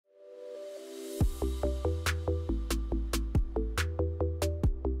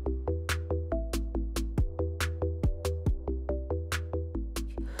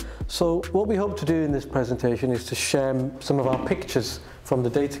So what we hope to do in this presentation is to share some of our pictures from the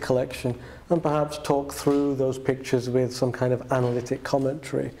data collection and perhaps talk through those pictures with some kind of analytic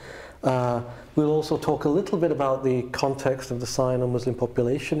commentary. We'll also talk a little bit about the context of the Sino-Muslim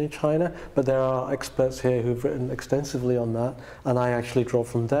population in China, but there are experts here who've written extensively on that, and I actually draw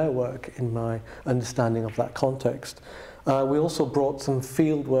from their work in my understanding of that context. We also brought some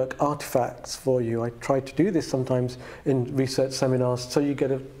fieldwork artifacts for you. I try to do this sometimes in research seminars so you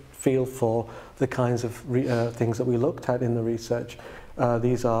get a feel for the kinds of things that we looked at in the research.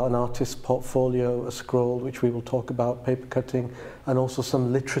 These are an artist's portfolio, a scroll, which we will talk about, paper cutting, and also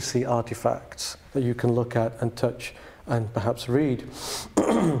some literacy artifacts that you can look at and touch and perhaps read.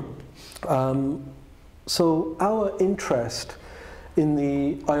 So our interest in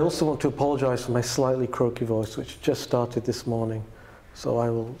the... I also want to apologize for my slightly croaky voice, which just started this morning. So I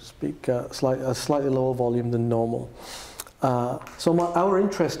will speak a slightly lower volume than normal. Our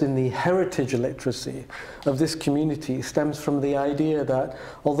interest in the heritage literacy of this community stems from the idea that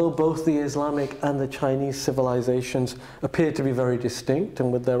although both the Islamic and the Chinese civilizations appear to be very distinct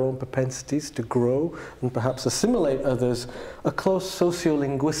and with their own propensities to grow and perhaps assimilate others, a close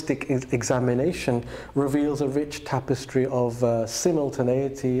sociolinguistic examination reveals a rich tapestry of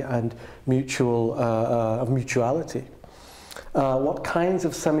simultaneity and mutuality. What kinds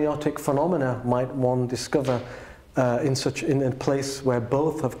of semiotic phenomena might one discover in a place where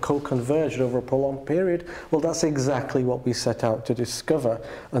both have co-converged over a prolonged period? Well, that's exactly what we set out to discover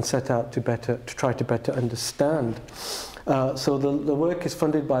and set out to try to better understand. So the work is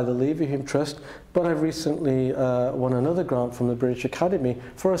funded by the Leverhulme Trust, but I've recently won another grant from the British Academy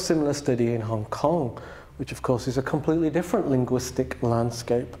for a similar study in Hong Kong, which of course is a completely different linguistic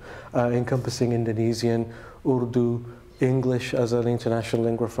landscape, encompassing Indonesian, Urdu, English as an international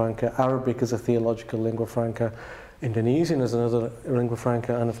lingua franca, Arabic as a theological lingua franca, Indonesian as another lingua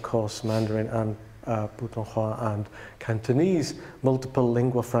franca, and of course Mandarin and Putonghua and Cantonese, multiple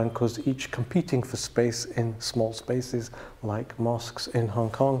lingua francas, each competing for space in small spaces like mosques in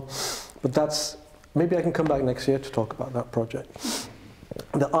Hong Kong. But that's, maybe I can come back next year to talk about that project.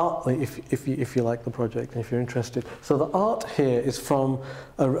 The art, if you like the project and if you're interested. So the art here is from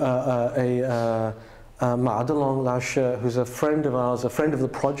Madelong Lauscher, who's a friend of ours, a friend of the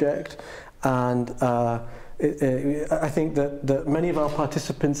project, and I think that many of our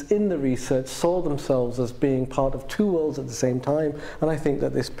participants in the research saw themselves as being part of two worlds at the same time, and I think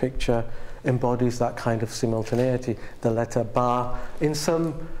that this picture embodies that kind of simultaneity. The letter ba, in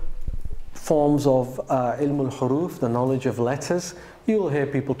some forms of ilm al-huruf, the knowledge of letters, you will hear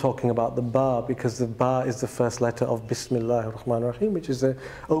people talking about the ba, because the ba is the first letter of Bismillah ar-Rahman ar-Rahim, which is the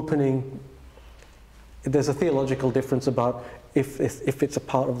opening. There's a theological difference about if it's a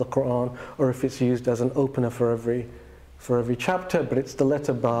part of the Quran or if it's used as an opener for every chapter, but it's the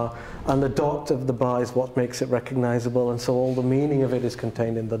letter ba, and the dot of the ba is what makes it recognizable, and so all the meaning of it is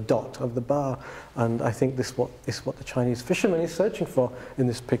contained in the dot of the ba. And I think this is what the Chinese fisherman is searching for in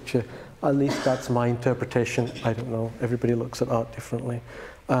this picture. At least that's my interpretation. I don't know, everybody looks at art differently.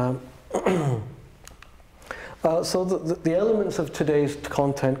 So the elements of today's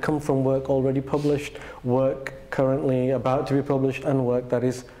content come from work already published, work currently about to be published, and work that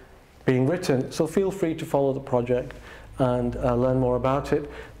is being written. So feel free to follow the project and learn more about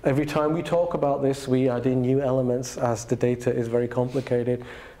it. Every time we talk about this, we add in new elements as the data is very complicated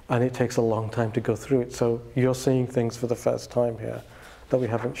and it takes a long time to go through it. So you're seeing things for the first time here that we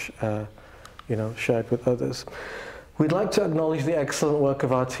haven't shared with others. We'd like to acknowledge the excellent work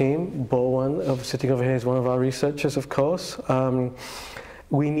of our team. Bowen, sitting over here, is one of our researchers, of course.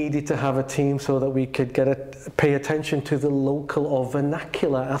 We needed to have a team so that we could pay attention to the local or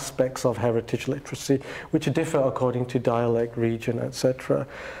vernacular aspects of heritage literacy, which differ according to dialect, region, etc.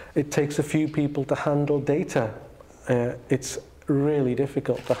 It takes a few people to handle data. It's really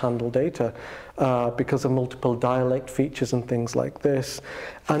difficult to handle data because of multiple dialect features and things like this.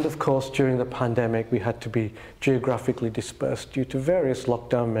 And of course, during the pandemic, we had to be geographically dispersed due to various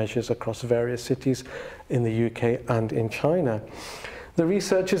lockdown measures across various cities in the UK and in China. The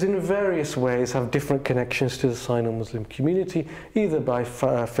researchers in various ways have different connections to the Sino-Muslim community, either by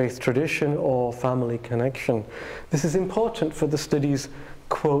faith tradition or family connection. This is important for the study's,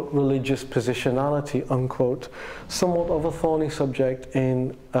 quote, religious positionality, unquote, somewhat of a thorny subject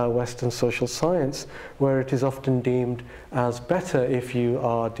in Western social science, where it is often deemed as better if you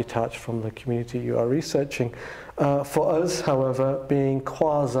are detached from the community you are researching. For us, however, being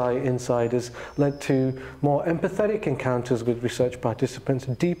quasi-insiders led to more empathetic encounters with research participants,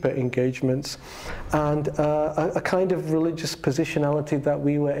 deeper engagements, and a kind of religious positionality that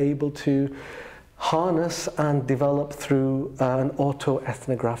we were able to harness and develop through an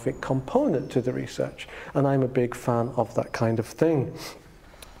auto-ethnographic component to the research. And I'm a big fan of that kind of thing.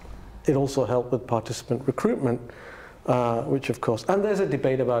 It also helped with participant recruitment, which of course, and there's a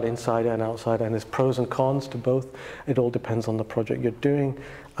debate about insider and outsider, and there's pros and cons to both. It all depends on the project you're doing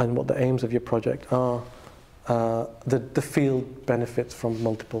and what the aims of your project are. The field benefits from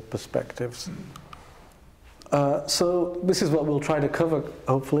multiple perspectives. So this is what we'll try to cover,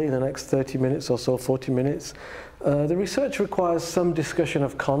 hopefully, in the next 30 minutes or so, 40 minutes. The research requires some discussion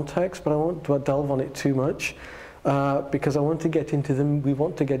of context, but I won't delve on it too much, because we want to get into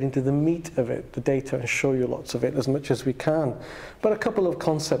the meat of it, the data, and show you lots of it as much as we can. But a couple of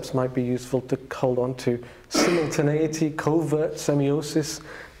concepts might be useful to hold on to: simultaneity, covert semiosis,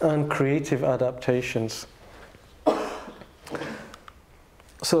 and creative adaptations.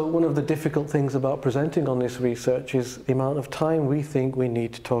 So one of the difficult things about presenting on this research is the amount of time we think we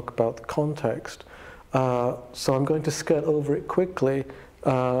need to talk about the context. So I'm going to skirt over it quickly,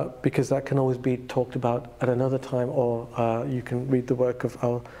 because that can always be talked about at another time, or you can read the work of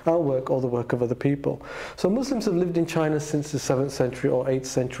our work or the work of other people. So Muslims have lived in China since the 7th century or 8th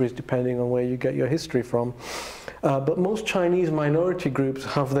centuries, depending on where you get your history from. But most Chinese minority groups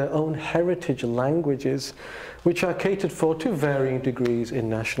have their own heritage languages, which are catered for to varying degrees in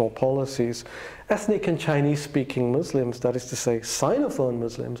national policies. Ethnic and Chinese-speaking Muslims, that is to say Sinophone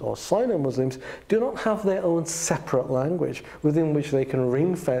Muslims or Sino-Muslims, do not have their own separate language within which they can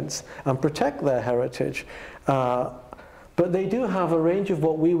ring-fence and protect their heritage. But they do have a range of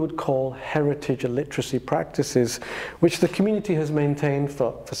what we would call heritage literacy practices, which the community has maintained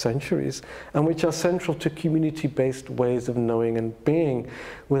for centuries, and which are central to community-based ways of knowing and being.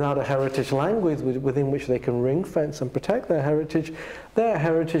 Without a heritage language within which they can ring-fence and protect their heritage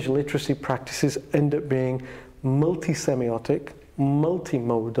literacy practices end up being multi-semiotic,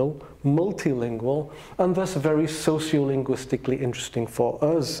 multimodal, multilingual, and thus very sociolinguistically interesting for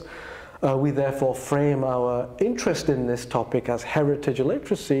us. We therefore frame our interest in this topic as heritage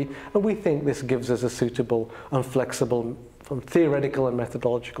literacy, and we think this gives us a suitable and flexible theoretical and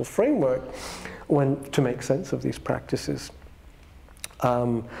methodological framework to make sense of these practices.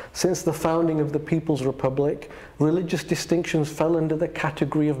 Since the founding of the People's Republic, religious distinctions fell under the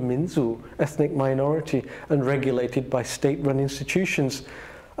category of minzu, ethnic minority, and regulated by state-run institutions.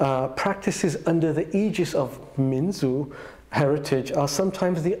 Practices under the aegis of minzu heritage are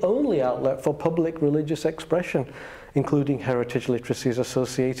sometimes the only outlet for public religious expression, including heritage literacies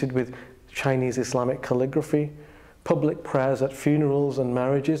associated with Chinese Islamic calligraphy, public prayers at funerals and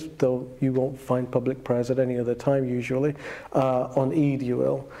marriages, though you won't find public prayers at any other time usually, on Eid you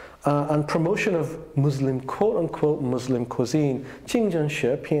will, and promotion of Muslim, quote-unquote Muslim cuisine,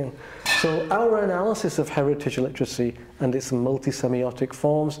 𝗘𝗃𝗃𝗁 So our analysis of heritage literacy and its multi-semiotic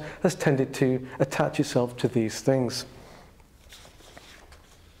forms has tended to attach itself to these things.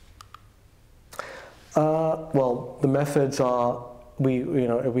 Well, the methods are,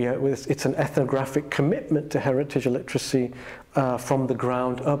 it's an ethnographic commitment to heritage literacy from the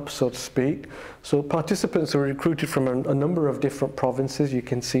ground up, so to speak. So participants are recruited from a number of different provinces you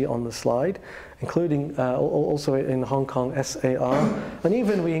can see on the slide, including also in Hong Kong, SAR, and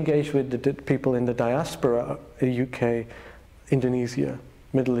even we engage with the people in the diaspora, the UK, Indonesia,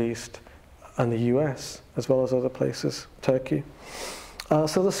 Middle East, and the US, as well as other places, Turkey.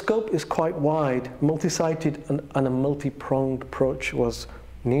 So the scope is quite wide, multi-sited and a multi-pronged approach was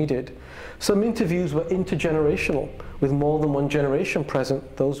needed. Some interviews were intergenerational, with more than one generation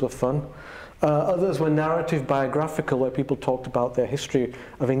present. Those were fun. Others were narrative biographical, where people talked about their history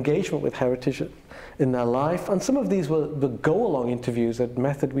of engagement with heritage in their life. And some of these were the go-along interviews, a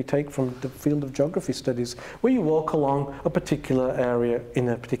method we take from the field of geography studies, where you walk along a particular area,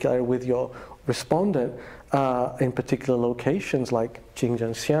 with your respondent, in particular locations like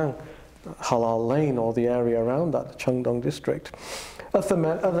Jingjiangxiang, Halal Lane, or the area around that, the Chengdong district.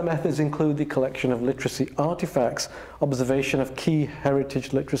 Other methods include the collection of literacy artifacts, observation of key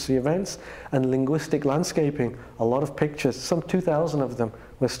heritage literacy events, and linguistic landscaping. A lot of pictures, some 2,000 of them.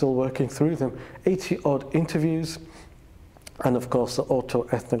 We're still working through them. 80-odd interviews, and of course the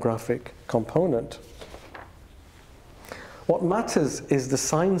auto-ethnographic component. What matters is the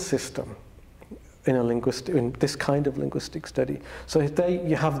sign system in this kind of linguistic study. So there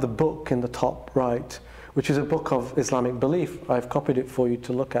you have the book in the top right, which is a book of Islamic belief. I've copied it for you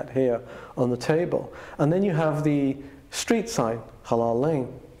to look at here on the table. And then you have the street sign, Halal Lane,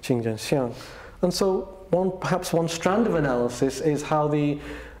 Jingjiangxiang. And so perhaps one strand of analysis is how the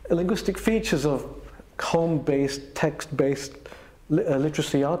linguistic features of home-based, text-based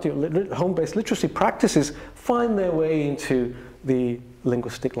home-based literacy practices find their way into the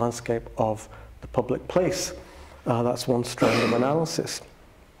linguistic landscape of the public place. That's one strand of analysis.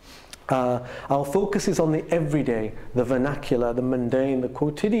 Our focus is on the everyday, the vernacular, the mundane, the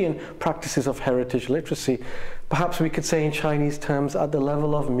quotidian practices of heritage literacy. Perhaps we could say in Chinese terms at the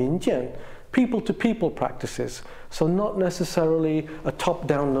level of minjian, people-to-people practices. So not necessarily a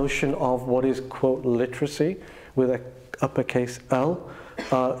top-down notion of what is, quote, literacy with a uppercase L,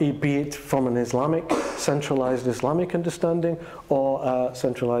 be it from an Islamic, centralized Islamic understanding or a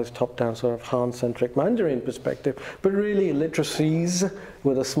centralized top-down sort of Han-centric Mandarin perspective, but really literacies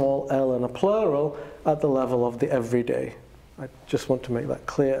with a small L and a plural at the level of the everyday. I just want to make that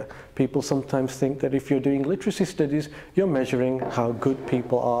clear. People sometimes think that if you're doing literacy studies, you're measuring how good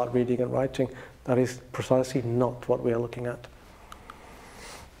people are at reading and writing. That is precisely not what we are looking at.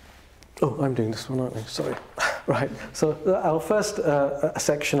 Oh, I'm doing this one, aren't I? Sorry. Right, so our first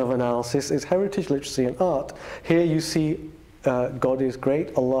section of analysis is heritage, literacy and art. Here you see God is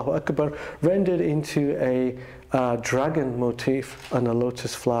great, Allahu Akbar, rendered into a dragon motif and a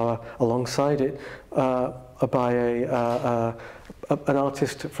lotus flower alongside it by an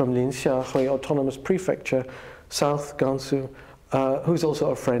artist from Linxia Hui Autonomous Prefecture, South Gansu, who's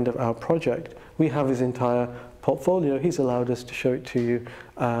also a friend of our project. We have his entire portfolio. He's allowed us to show it to you,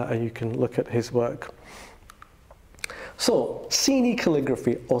 and you can look at his work. So, Sini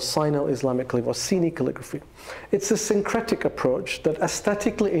calligraphy, or Sino-Islamic calligraphy, or Sini calligraphy. It's a syncretic approach that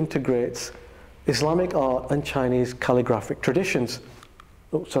aesthetically integrates Islamic art and Chinese calligraphic traditions.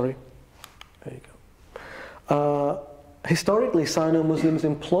 Oh, sorry. There you go. Historically, Sino-Muslims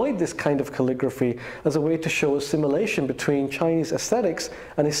employed this kind of calligraphy as a way to show assimilation between Chinese aesthetics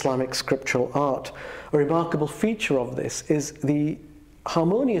and Islamic scriptural art. A remarkable feature of this is the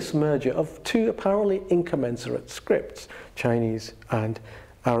harmonious merger of two apparently incommensurate scripts, Chinese and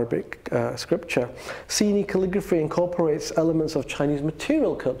Arabic scripture. Sini calligraphy incorporates elements of Chinese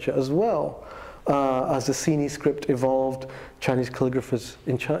material culture as well. As the Sini script evolved, Chinese calligraphers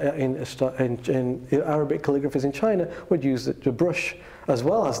in Arabic calligraphers in China would use the brush as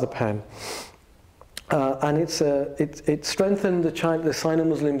well as the pen. And it strengthened the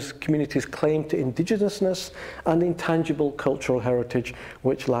Sino-Muslims community's claim to indigenousness and intangible cultural heritage,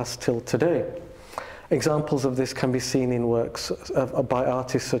 which lasts till today. Examples of this can be seen in works by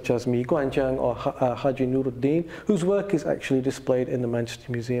artists such as Mi Guanjiang or Haji Nuruddin, whose work is actually displayed in the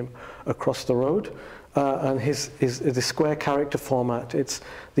Manchester Museum across the road. And the square character format. It's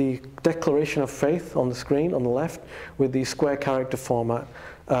the declaration of faith on the screen on the left with the square character format.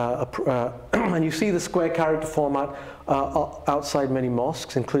 And you see the square character format outside many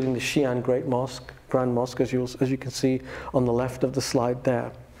mosques, including the Xi'an Great Mosque, Grand Mosque, as you can see on the left of the slide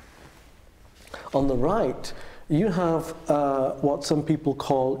there. On the right, you have what some people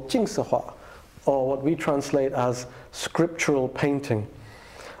call 𝗘𝘃𝗲𝘁, or what we translate as scriptural painting.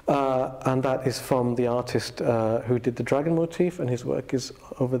 And that is from the artist who did the dragon motif, and his work is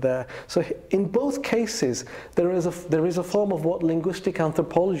over there. So in both cases, there is a form of what linguistic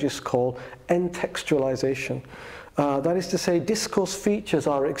anthropologists call entextualization. That is to say, discourse features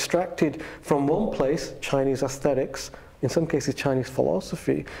are extracted from one place, Chinese aesthetics, in some cases Chinese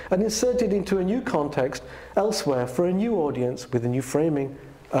philosophy, and inserted into a new context elsewhere for a new audience with a new framing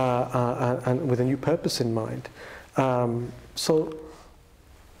and with a new purpose in mind.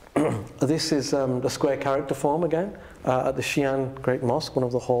 This is the square character form again at the Xi'an Great Mosque, one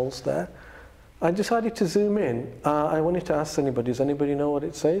of the halls there. I decided to zoom in. I wanted to ask anybody, does anybody know what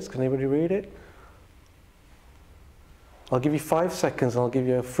it says? Can anybody read it? I'll give you 5 seconds and I'll give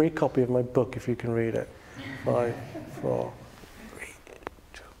you a free copy of my book if you can read it. 5, 4, 3,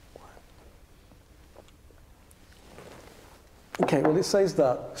 2, 1. Okay, well it says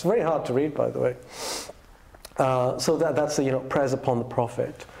that. It's very hard to read, by the way. So that's the prayers upon the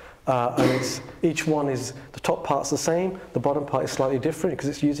Prophet. And each one is, the top part's the same, the bottom part is slightly different because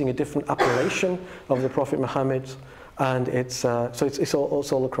it's using a different appellation of the Prophet Muhammad, and it's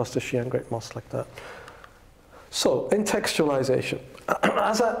all across the Xi'an Great Mosque like that. So, intextualization.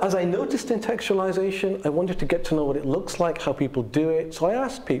 As I noticed intextualization, I wanted to get to know what it looks like, how people do it. So I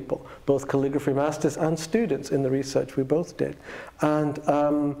asked people, both calligraphy masters and students in the research we both did. And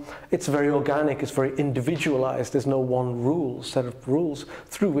it's very organic, it's very individualized. There's no one set of rules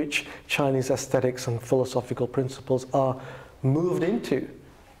through which Chinese aesthetics and philosophical principles are moved into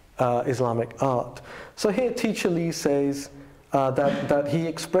Islamic art. So here teacher Li says that he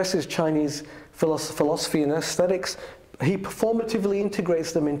expresses Chinese philosophy and aesthetics. He performatively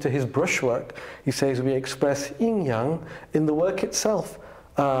integrates them into his brushwork. He says we express yin-yang in the work itself.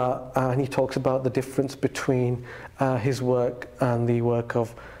 And he talks about the difference between his work and the work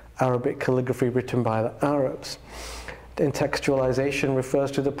of Arabic calligraphy written by the Arabs. Intertextualization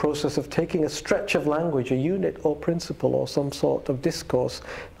refers to the process of taking a stretch of language, a unit or principle or some sort of discourse,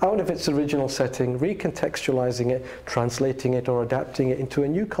 out of its original setting, recontextualizing it, translating it or adapting it into a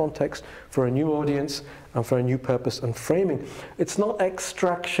new context for a new audience and for a new purpose and framing. It's not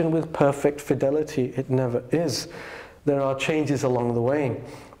extraction with perfect fidelity, it never is. There are changes along the way,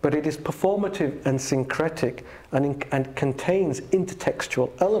 but it is performative and syncretic and contains intertextual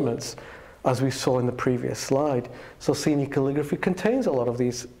elements, as we saw in the previous slide. So Sino calligraphy contains a lot of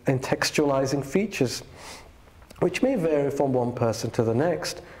these intertextualizing features, which may vary from one person to the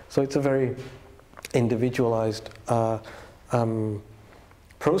next. So it's a very individualized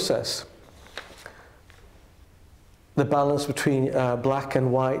process. The balance between black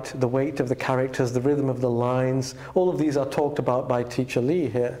and white, the weight of the characters, the rhythm of the lines, all of these are talked about by Teacher Lee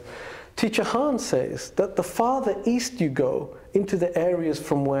here. Teacher Han says that the farther east you go into the areas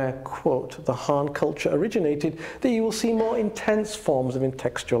from where, quote, the Han culture originated, that you will see more intense forms of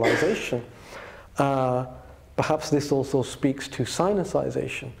intertextualization. Perhaps this also speaks to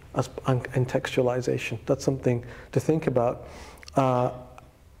sinicization as intertextualization. That's something to think about.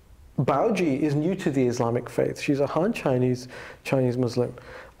 𝗱𝗀𝘁 is new to the Islamic faith. She's a Han Chinese Muslim.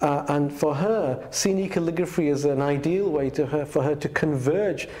 And for her, Sino calligraphy is an ideal way for her to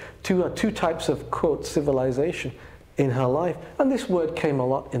converge to two types of, quote, civilization in her life. And this word came a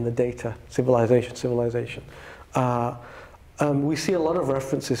lot in the data, civilization. We see a lot of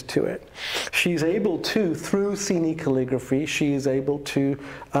references to it. She's able to, through Sino calligraphy, she is able to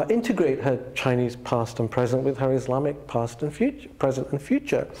integrate her Chinese past and present with her Islamic past and future, present and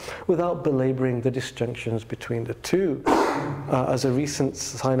future, without belaboring the distinctions between the two. As a recent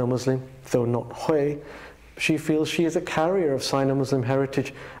Sino-Muslim, though not Hui, she feels she is a carrier of Sino-Muslim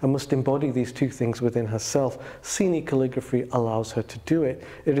heritage and must embody these two things within herself. Sino calligraphy allows her to do it.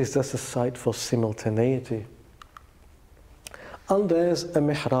 It is thus a site for simultaneity. And there's a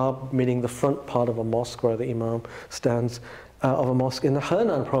mihrab, meaning the front part of a mosque where the imam stands, of a mosque in the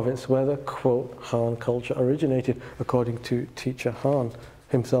Henan province where the, quote, Han culture originated, according to Teacher Han.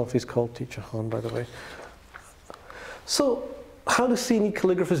 Himself is called Teacher Han, by the way. So, how do Sino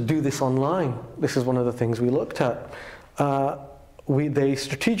calligraphers do this online? This is one of the things we looked at. They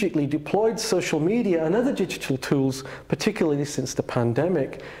strategically deployed social media and other digital tools, particularly since the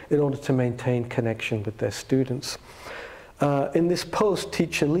pandemic, in order to maintain connection with their students. In this post,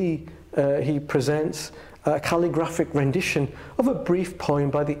 Teacher Lee, he presents a calligraphic rendition of a brief poem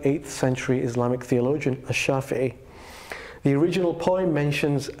by the 8th century Islamic theologian 𝗱𝗲𝘁. The original poem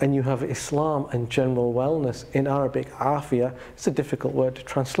mentions, and you have Islam and general wellness. In Arabic, 𝗱𝗲𝘁, it's a difficult word to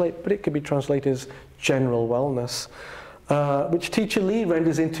translate, but it can be translated as general wellness, which Teacher Lee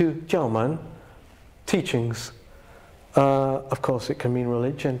renders into 𝗱𝗲𝘁, teachings. Of course, it can mean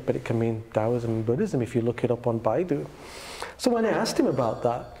religion, but it can mean Taoism and Buddhism if you look it up on Baidu. So when I asked him about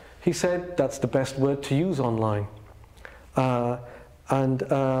that, he said that's the best word to use online.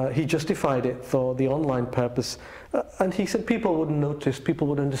 He justified it for the online purpose. And he said people wouldn't notice, people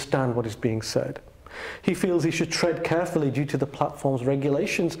would understand what is being said. He feels he should tread carefully due to the platform's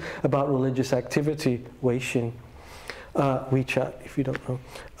regulations about religious activity, WeChat, if you don't know,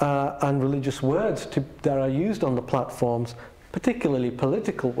 and religious words that are used on the platforms, particularly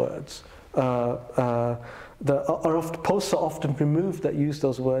political words. Posts are often removed that use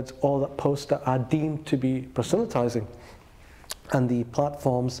those words, or that posts that are deemed to be proselytizing. And the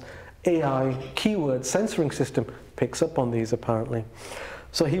platform's AI keyword censoring system picks up on these, apparently.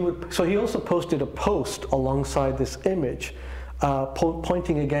 So he also posted a post alongside this image,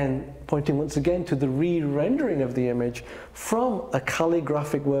 pointing once again to the re-rendering of the image from a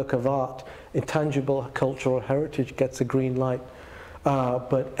calligraphic work of art. Intangible cultural heritage gets a green light,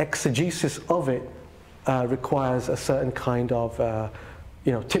 but exegesis of it requires a certain kind of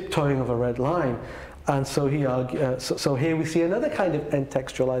tiptoeing of a red line. And so so here we see another kind of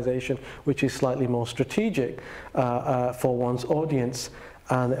intertextualization, which is slightly more strategic for one's audience.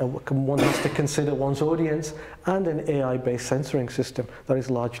 And one has to consider one's audience and an AI-based censoring system that is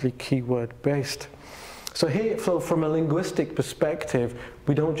largely keyword-based. So here, from a linguistic perspective,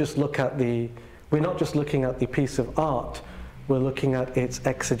 we're not just looking at the piece of art, we're looking at its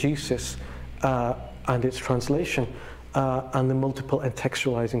exegesis and its translation and the multiple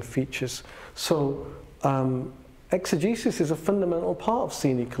intertextualizing features. So exegesis is a fundamental part of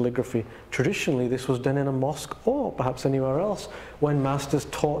Sino calligraphy. Traditionally, this was done in a mosque or perhaps anywhere else. When masters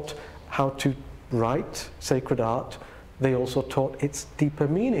taught how to write sacred art, they also taught its deeper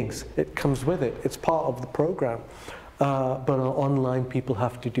meanings. It comes with it. It's part of the program. but online people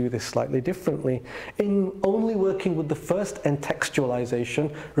have to do this slightly differently. In only working with the first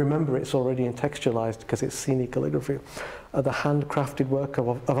entextualization, remember it's already entextualized because it's Sini calligraphy, the handcrafted work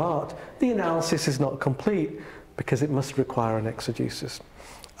of art, the analysis is not complete because it must require an exegesis.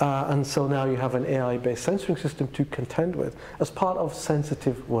 And so now you have an AI-based censoring system to contend with as part of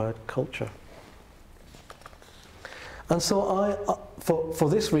sensitive word culture. And so for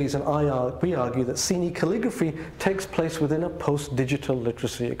this reason, we argue that Sini calligraphy takes place within a post-digital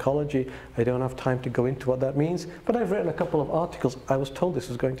literacy ecology. I don't have time to go into what that means, but I've written a couple of articles. I was told this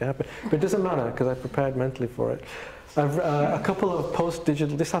was going to happen, but it doesn't matter because I prepared mentally for it. I've a couple of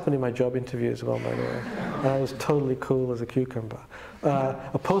post-digital, this happened in my job interview as well, by the way. I was totally cool as a cucumber.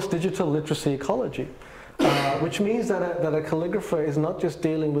 A post-digital literacy ecology. Which means that a calligrapher is not just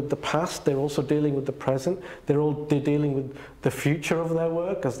dealing with the past, they're also dealing with the present, they're dealing with the future of their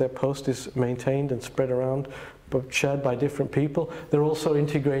work as their post is maintained and spread around, but shared by different people. They're also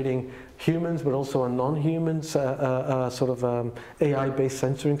integrating humans, but also a non-humans AI-based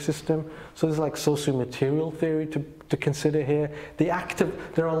censoring system. So there's like socio-material theory to consider here.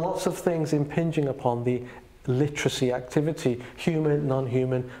 There are lots of things impinging upon the literacy activity, human,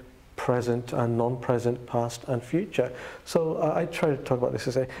 non-human, present and non-present, past and future. So I try to talk about this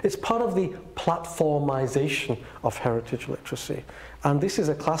as it's part of the platformization of heritage literacy. And this is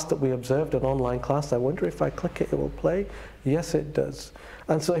a class that we observed, an online class. I wonder if I click it, it will play. Yes, it does.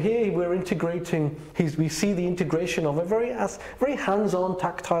 And so here we're integrating, we see the integration of a very hands-on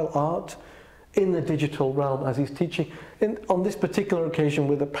tactile art in the digital realm as he's teaching, on this particular occasion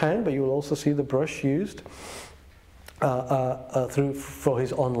with a pen, but you will also see the brush used. For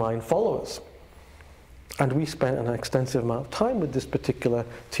his online followers. And we spent an extensive amount of time with this particular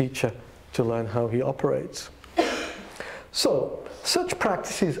teacher to learn how he operates. So, such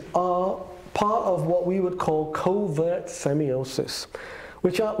practices are part of what we would call covert semiosis,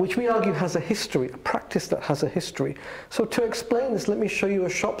 which we argue has a history, a practice that has a history. So to explain this, let me show you a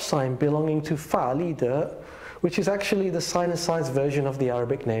shop sign belonging to 𝗱𝗲𝘁, which is actually the sinicized version of the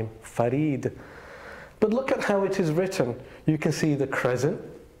Arabic name, Farid. But look at how it is written. You can see the crescent.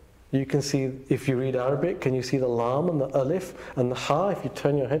 You can see, if you read Arabic, can you see the lam and the alif and the ha if you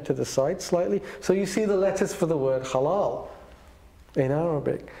turn your head to the side slightly? So you see the letters for the word halal in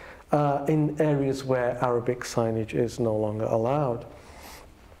Arabic, in areas where Arabic signage is no longer allowed.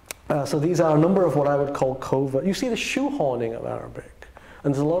 So these are a number of what I would call covert. You see the shoehorning of Arabic.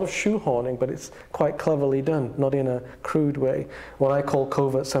 And there's a lot of shoehorning, but it's quite cleverly done, not in a crude way, what I call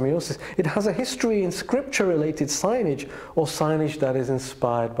covert semiosis. It has a history in scripture-related signage, or signage that is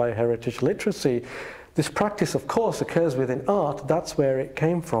inspired by heritage literacy. This practice, of course, occurs within art. That's where it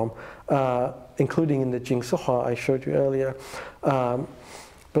came from, including in the 𝗘𝗃𝗁 I showed you earlier.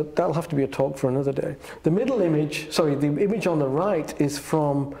 But that'll have to be a talk for another day. The middle image, sorry, the image on the right is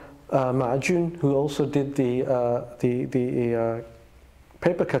from Ma'jun, who also did the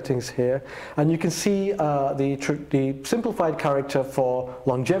paper cuttings here, and you can see the simplified character for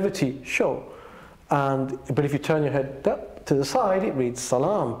longevity, show. But if you turn your head to the side, it reads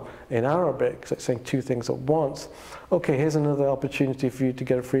salam in Arabic, so it's saying two things at once. Okay, here's another opportunity for you to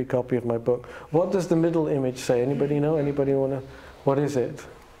get a free copy of my book. What does the middle image say? Anybody know? Anybody wanna? What is it?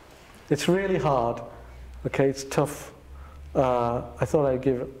 It's really hard. Okay, it's tough. I thought I'd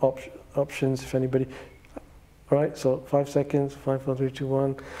give options if anybody. All right, so 5 seconds, 5, 4, 3, 2,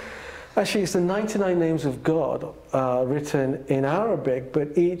 1. Actually, it's the 99 names of God written in Arabic,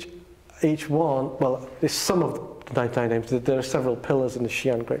 but each one, well, it's some of the 99 names. There are several pillars in the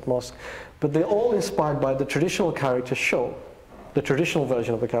Xi'an Great Mosque, but they're all inspired by the traditional character Shou, the traditional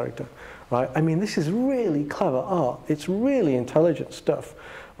version of the character, right? I mean, this is really clever art. It's really intelligent stuff,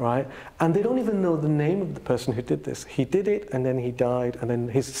 right? And they don't even know the name of the person who did this. He did it, and then he died, and then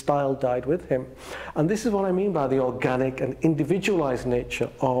his style died with him. And this is what I mean by the organic and individualized nature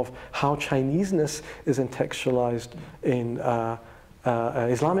of how Chineseness is contextualized in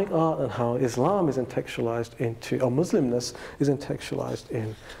Islamic art, and how Islam is contextualized into, or Muslimness is contextualized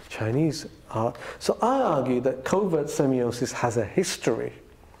in Chinese art. So I argue that covert semiosis has a history.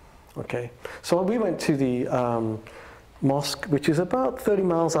 Okay, so we went to the mosque, which is about 30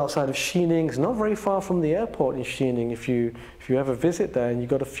 miles outside of Xining. It's not very far from the airport in Xining. If you ever visit there and you've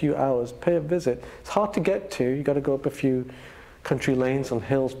got a few hours, pay a visit. It's hard to get to. You've got to go up a few country lanes and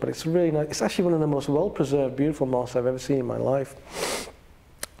hills, but it's really nice. It's actually one of the most well-preserved, beautiful mosques I've ever seen in my life.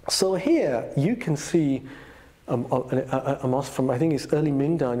 So here you can see a mosque from, I think it's early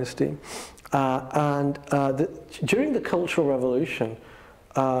Ming Dynasty. During the Cultural Revolution,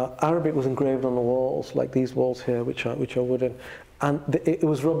 Arabic was engraved on the walls, like these walls here, which are wooden, and it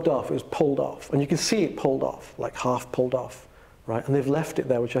was rubbed off, it was pulled off, and you can see it pulled off, like half pulled off, right? And they've left it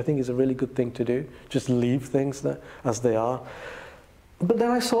there, which I think is a really good thing to do, just leave things there as they are. But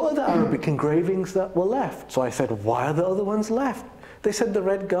then I saw other Arabic engravings that were left, so I said, why are the other ones left? They said the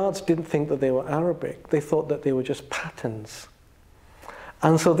Red Guards didn't think that they were Arabic, they thought that they were just patterns.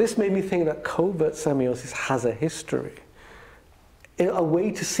 And so this made me think that covert semiosis has a history, a way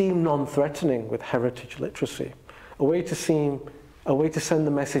to seem non-threatening with heritage literacy, a way to send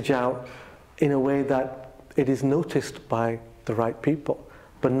the message out in a way that it is noticed by the right people,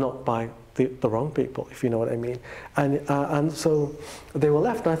 but not by the wrong people, if you know what I mean. And so they were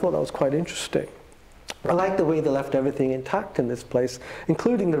left, and I thought that was quite interesting. I like the way they left everything intact in this place,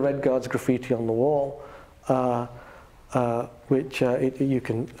 including the Red Guards graffiti on the wall, which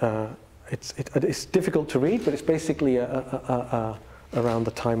it's difficult to read, but it's basically around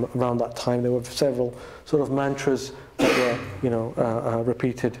that time there were several sort of mantras that were, you know,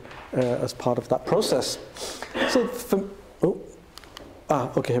 repeated as part of that process. So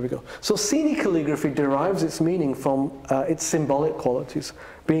okay, here we go. So Sini calligraphy derives its meaning from its symbolic qualities,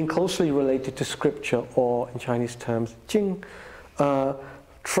 being closely related to scripture, or in Chinese terms, 𝗃.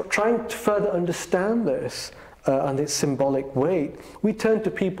 Trying to further understand this and its symbolic weight, we turn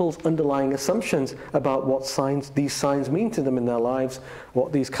to people's underlying assumptions about what these signs mean to them in their lives,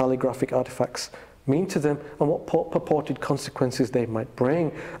 what these calligraphic artifacts mean to them, and what purported consequences they might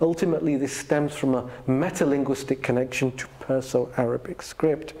bring. Ultimately, this stems from a metalinguistic connection to Perso-Arabic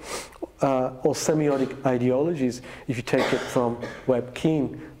script, or semiotic ideologies, if you take it from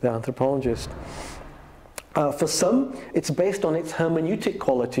𝗱𝗲𝘁, the anthropologist. For some, it's based on its hermeneutic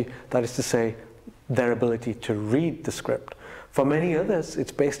quality, that is to say, their ability to read the script. For many others,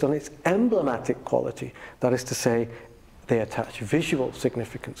 it's based on its emblematic quality, that is to say, they attach visual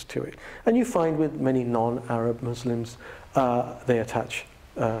significance to it. And you find with many non-Arab Muslims, they attach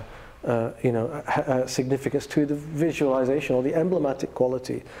significance to the visualization or the emblematic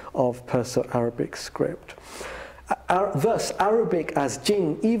quality of Perso-Arabic script. Thus, Arabic as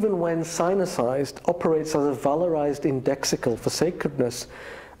𝗃, even when sinicized, operates as a valorized indexical for sacredness.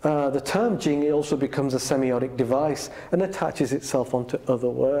 The term 𝗃 also becomes a semiotic device and attaches itself onto other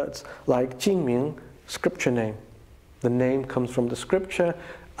words, like 𝗃名, scripture name. The name comes from the scripture,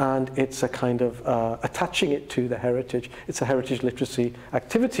 and it's a kind of attaching it to the heritage. It's a heritage literacy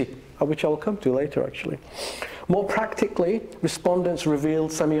activity, which I'll come to later, actually. More practically, respondents revealed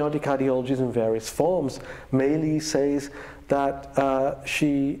semiotic ideologies in various forms. Mei Li says that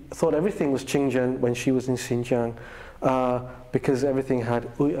she thought everything was Xinjiang when she was in Xinjiang, because everything had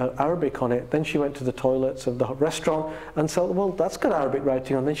Arabic on it. Then she went to the toilets of the restaurant and said, well, that's got Arabic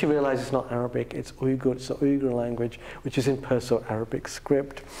writing on. Then she realized it's not Arabic, it's Uyghur, it's the Uyghur language, which is in Perso-Arabic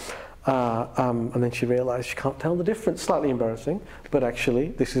script. And then she realized she can't tell the difference. Slightly embarrassing, but actually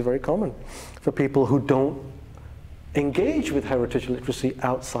this is very common for people who don't engage with heritage literacy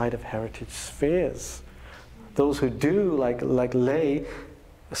outside of heritage spheres. Those who do, like Lei,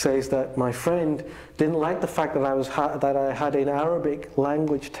 says that my friend didn't like the fact that I had an Arabic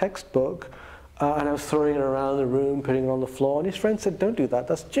language textbook and I was throwing it around the room, putting it on the floor, and his friend said, don't do that,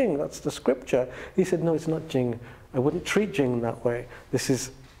 that's 𝗃, that's the scripture. He said, no, it's not 𝗃, I wouldn't treat 𝗃 that way, this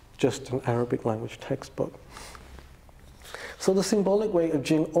is just an Arabic language textbook. So the symbolic weight of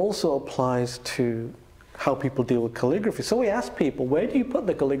𝗃 also applies to how people deal with calligraphy. So we ask people, where do you put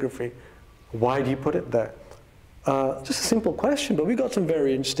the calligraphy? Why do you put it there? Just a simple question, but we got some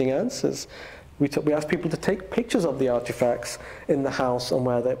very interesting answers. We asked people to take pictures of the artifacts in the house and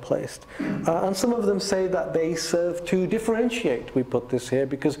where they're placed. And some of them say that they serve to differentiate. We put this here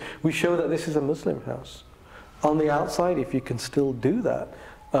because we show that this is a Muslim house. On the outside, if you can still do that,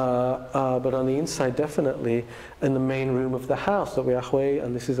 but on the inside, definitely, in the main room of the house, that we are Hui,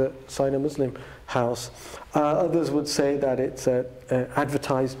 and this is a Sino-Muslim house. Others would say that it's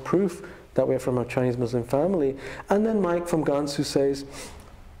advertised proof that we're from a Chinese Muslim family. And then Mike from Gansu says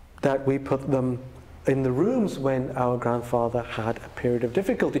that we put them in the rooms when our grandfather had a period of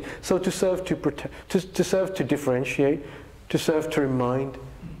difficulty. So to serve to protect, to serve to differentiate, to serve to remind,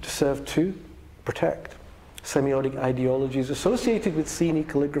 to serve to protect. Semiotic ideologies associated with Sini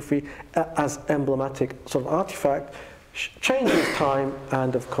calligraphy as emblematic sort of artifact change with time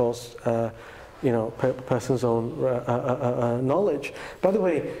and, of course, person's own knowledge. By the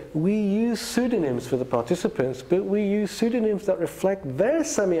way, we use pseudonyms for the participants, but we use pseudonyms that reflect their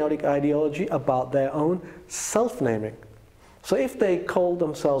semiotic ideology about their own self-naming. So if they call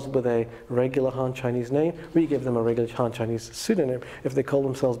themselves with a regular Han Chinese name, we give them a regular Han Chinese pseudonym. If they call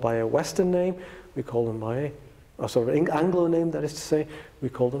themselves by a Western name, we call them by a sort of Anglo name, that is to say, we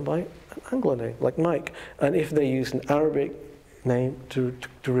call them by an Anglo name, like Mike. And if they use an Arabic name to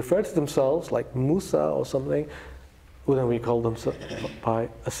refer to themselves, like Musa or something, well, then we call them by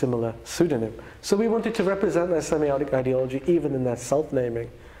a similar pseudonym. So we wanted to represent their semiotic ideology even in their self-naming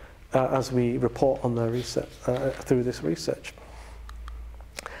as we report on their research, through this research.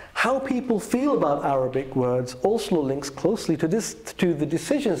 How people feel about Arabic words also links closely to the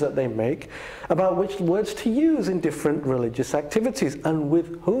decisions that they make about which words to use in different religious activities and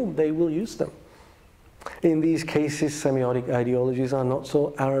with whom they will use them. In these cases, semiotic ideologies are not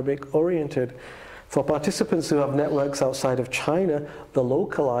so Arabic-oriented. For participants who have networks outside of China, the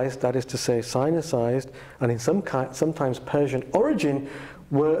localized, that is to say sinicized, and in sometimes Persian origin,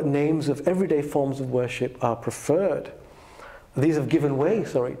 names of everyday forms of worship are preferred. These have given way,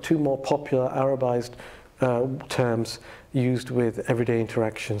 to more popular Arabized terms used with everyday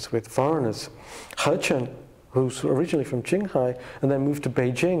interactions with foreigners. 𝗘𝗃, who's originally from Qinghai and then moved to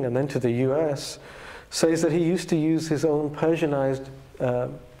Beijing and then to the US, says that he used to use his own Persianized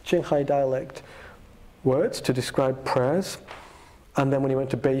Qinghai dialect words to describe prayers, and then when he went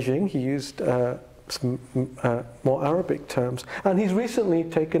to Beijing he used some more Arabic terms, and he's recently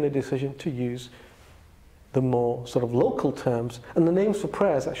taken a decision to use the more sort of local terms, and the names for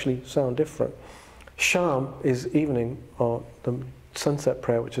prayers actually sound different. Sham is evening, or the sunset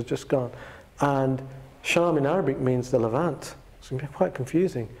prayer, which has just gone, and Sham in Arabic means the Levant. So it can be quite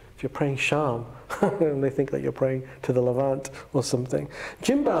confusing if you're praying Sham and they think that you're praying to the Levant or something.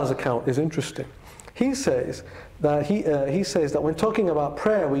 Jinbao's account is interesting. He says that when talking about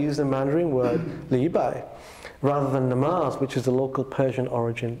prayer, we use the Mandarin word li bai rather than namaz, which is the local Persian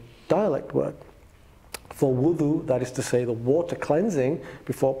origin dialect word. For wudu, that is to say the water cleansing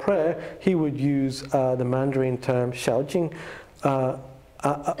before prayer, he would use the Mandarin term xiaojing,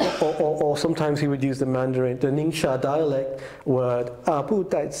 or sometimes he would use the Mandarin, the Ningxia dialect word bu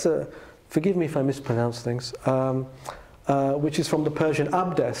dai. Forgive me if I mispronounce things. Which is from the Persian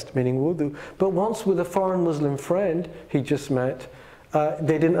abdest, meaning wudu. But once with a foreign Muslim friend he just met,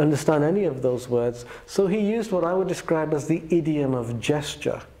 they didn't understand any of those words. So he used what I would describe as the idiom of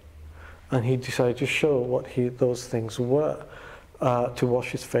gesture. And he decided to show what those things were, to wash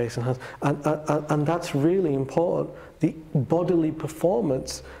his face and hands. And that's really important. The bodily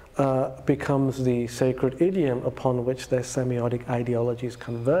performance becomes the sacred idiom upon which their semiotic ideologies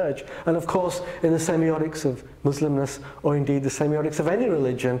converge. And of course, in the semiotics of Muslimness, or indeed the semiotics of any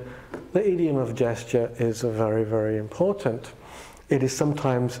religion, the idiom of gesture is very, very important. It is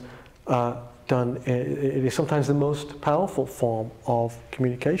sometimes it is sometimes the most powerful form of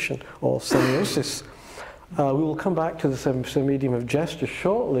communication, or semiosis. We will come back to the semidium of gesture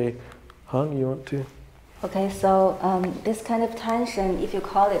shortly. Heng, you want to? Okay, so this kind of tension, if you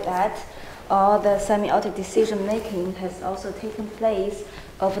call it that, or the semiotic decision making has also taken place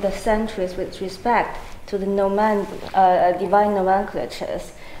over the centuries with respect to the divine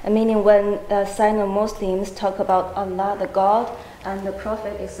nomenclatures. Meaning when Sino-Muslims talk about Allah, the God, and the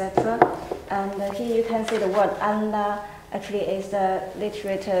Prophet, etc. And here you can see the word Allah actually is the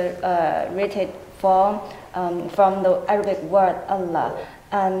literated form from the Arabic word Allah.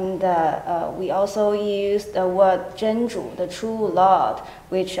 And we also use the word Zhenju, the true Lord,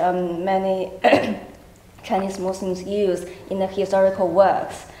 which many Chinese Muslims use in the historical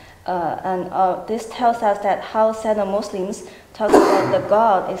works. This tells us that how Sino-Muslims talk about the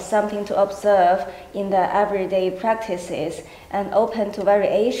God is something to observe in the everyday practices and open to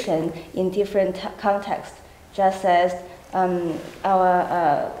variation in different contexts, just as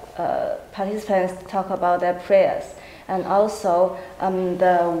our participants talk about their prayers. And also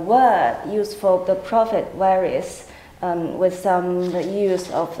the word used for the Prophet varies with some use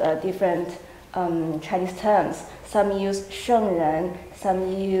of different Chinese terms. Some use 圣人,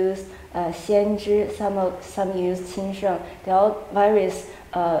 some use 先知, some use 亲圣. They all varies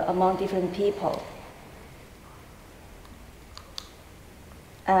among different people.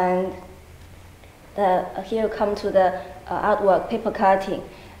 And here we come to the artwork, paper cutting.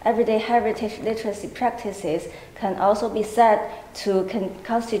 Everyday heritage literacy practices can also be said to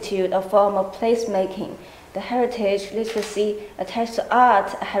constitute a form of placemaking. The heritage literacy attached to art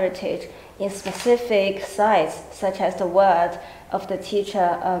heritage in specific sites, such as the word of the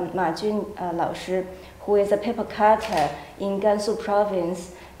teacher Ma Jun 老师, who is a paper cutter in Gansu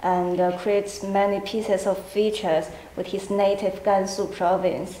province and creates many pieces of features with his native Gansu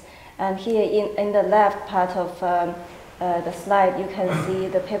province. And here in the left part of the slide, you can see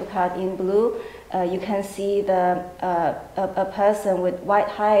the paper cut in blue. You can see a person with white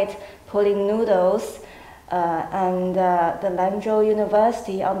height pulling noodles, and the Lanzhou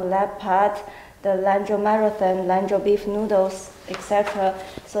University on the left part the Lanzhou Marathon, Lanzhou beef noodles, etc.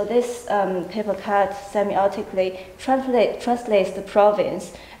 So this paper cut semiotically translates the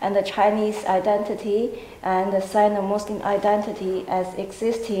province and the Chinese identity and the Sino-Muslim identity as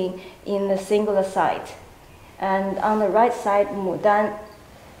existing in the singular site. And on the right side, Mudan,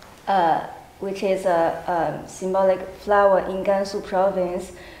 which is a symbolic flower in Gansu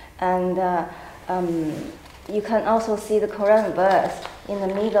province, and you can also see the Quran verse in the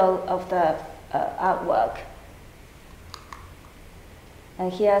middle of the artwork.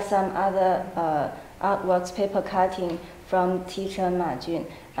 And here are some other artworks, paper cutting from teacher Ma Jun.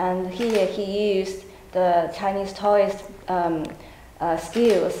 And here he used the Chinese Taoist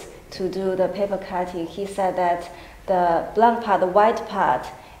skills to do the paper cutting. He said that the blank part, the white part,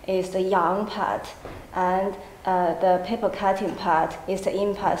 is the yang part, and the paper cutting part is the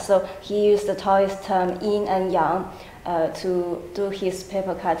yin part. So he used the Taoist term yin and yang to do his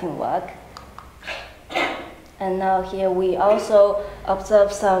paper cutting work. And now here we also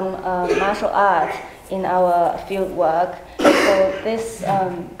observe some martial art in our field work. So this,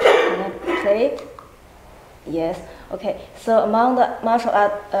 can I play it? Yes, okay. So among the martial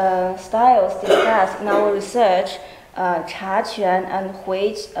art styles discussed in our research, 查拳 and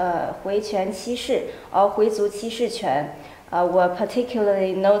回拳七式 or 回族七式拳 were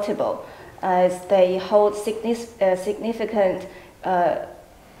particularly notable as they hold significant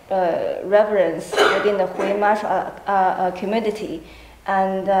reverence within the Hui martial art community.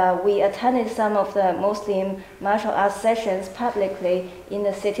 And we attended some of the Muslim martial arts sessions publicly in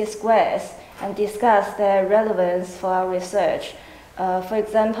the city squares and discussed their relevance for our research. For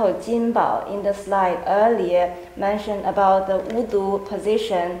example, Jinbao in the slide earlier mentioned about the wudu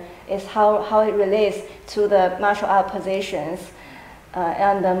position is how it relates to the martial art positions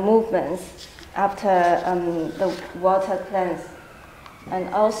and the movements after the water cleanse.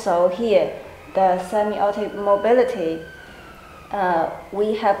 And also here, the semiotic mobility.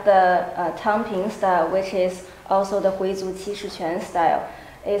 We have the 汤平 style, which is also the 回族七式拳 style.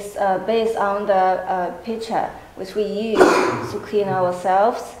 It's based on the pitcher which we use to clean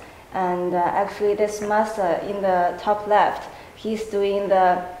ourselves. And actually this master in the top left, he's doing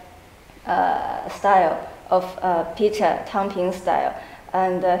the style of pitcher 汤平 style.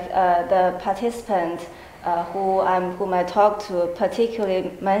 And the participant whom I talked to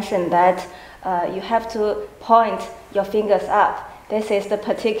particularly mentioned that you have to point your fingers up. This is the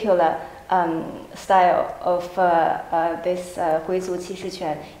particular style of this 回族七式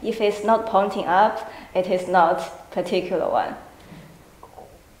拳. If it's not pointing up, it is not particular one.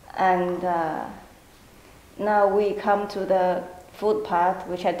 And now we come to the food part,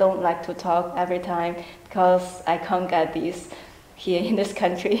 which I don't like to talk every time because I can't get these here in this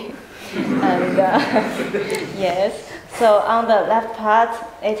country. And yes, so on the left part,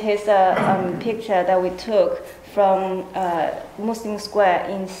 it is a picture that we took from Muslim Square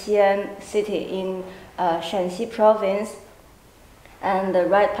in Xi'an city in Shanxi province. And the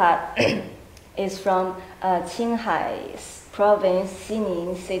right part is from Qinghai's province,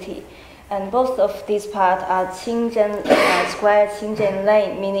 Xining city. And both of these parts are Qingzhen Square, Qingzhen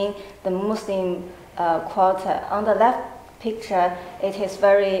Lane, meaning the Muslim quarter. On the left picture, it is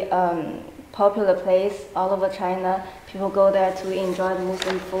very popular place all over China. People go there to enjoy the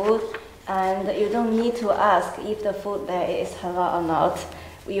Muslim food. And you don't need to ask if the food there is halal or not.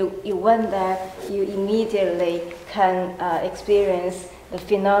 You went there, you immediately can experience the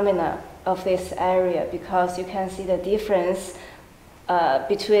phenomena of this area because you can see the difference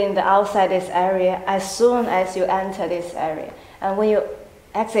between the outside this area as soon as you enter this area. And when you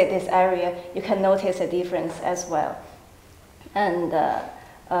exit this area, you can notice a difference as well. And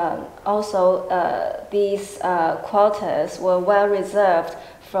also these quarters were well reserved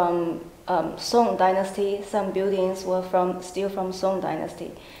from Song dynasty. Some buildings were still from Song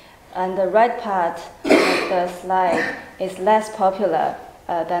dynasty. And the right part of the slide is less popular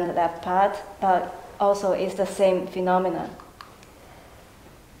than the left part, but also is the same phenomenon.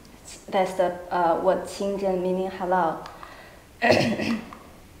 That's the word Qingzhen, meaning halal.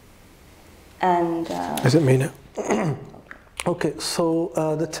 And does it mean it? Okay, so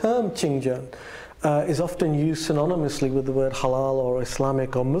the term Qingzhen is often used synonymously with the word halal or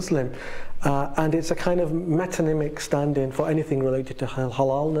Islamic or Muslim, and it's a kind of metonymic stand-in for anything related to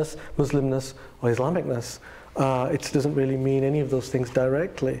halalness, Muslimness, or Islamicness. It doesn't really mean any of those things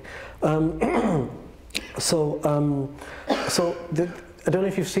directly. I don't know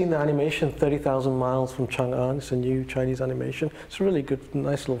if you've seen the animation 30,000 Miles from Chang'an. It's a new Chinese animation. It's a really good,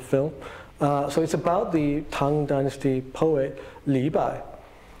 nice little film. So it's about the Tang Dynasty poet Li Bai.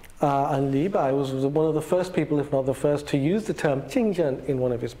 And Li Bai was one of the first people, if not the first, to use the term 𝗃𝗃 in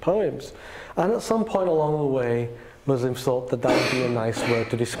one of his poems. And at some point along the way, Muslims thought that that would be a nice word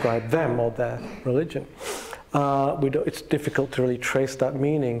to describe them or their religion. It's difficult to really trace that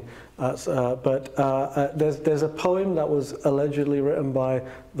meaning, but there's a poem that was allegedly written by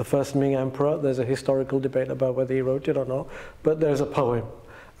the first Ming emperor. There's a historical debate about whether he wrote it or not, but there's a poem.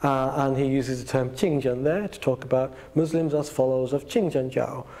 And he uses the term 𝗃𝗃 there to talk about Muslims as followers of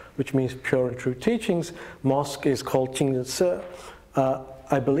𝗃𝗃𝗃𝗃, which means pure and true teachings. Mosque is called 𝗃𝗃𝗃.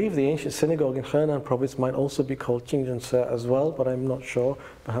 I believe the ancient synagogue in Henan province might also be called 𝗃𝗃𝗃𝗃 as well, but I'm not sure.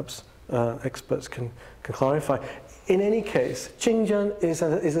 Perhaps experts can clarify. In any case, 𝗃𝗃 is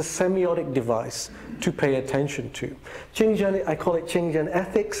a semiotic device to pay attention to. 𝗃𝗃, I call it 𝗃𝗃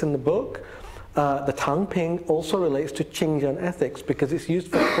ethics in the book. The 𝗃𝗃 also relates to 𝗃𝗃 ethics because it's used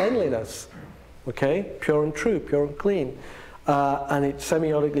for cleanliness, okay? Pure and true, pure and clean. And it's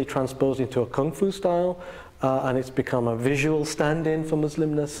semiotically transposed into a Kung Fu style, and it's become a visual stand-in for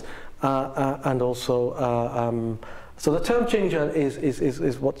Muslimness, and also, so the term 𝗃𝗃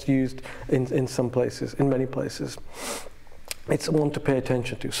is what's used in some places, in many places. It's one to pay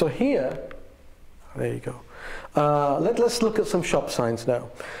attention to. So here, there you go. Let's look at some shop signs now.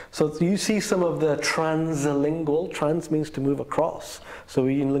 So you see some of the translingual. Trans means to move across. So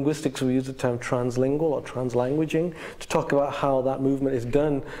in linguistics we use the term translingual or translanguaging to talk about how that movement is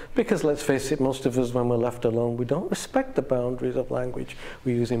done, because let's face it, most of us when we're left alone, we don't respect the boundaries of language.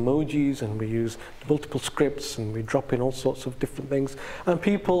 We use emojis and we use multiple scripts and we drop in all sorts of different things, and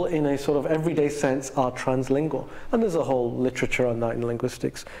people in a sort of everyday sense are translingual, and there's a whole literature on that in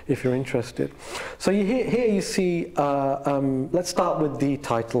linguistics if you're interested. So here you see, let's start with the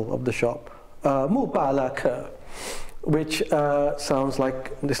title of the shop, Mubarak, which sounds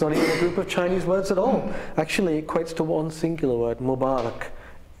like it's not even a group of Chinese words at all. Actually, it equates to one singular word, Mubarak,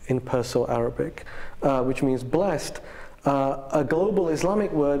 in Perso-Arabic, which means blessed. A global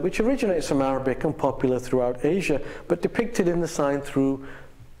Islamic word which originates from Arabic and popular throughout Asia, but depicted in the sign through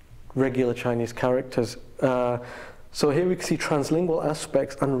regular Chinese characters. So here we can see translingual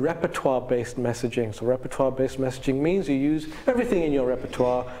aspects and repertoire-based messaging. So repertoire-based messaging means you use everything in your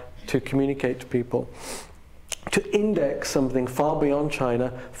repertoire to communicate to people, to index something far beyond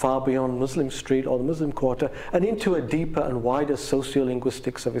China, far beyond Muslim Street or the Muslim Quarter, and into a deeper and wider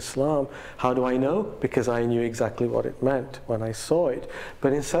sociolinguistics of Islam. How do I know? Because I knew exactly what it meant when I saw it.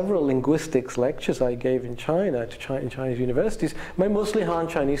 But in several linguistics lectures I gave in China, in Chinese universities, my mostly Han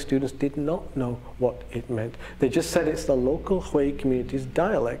Chinese students did not know what it meant. They just said it's the local Hui community's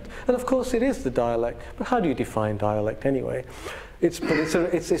dialect. And of course it is the dialect, but how do you define dialect anyway? It's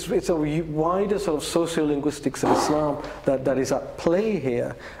a wider sort of sociolinguistics of Islam that is at play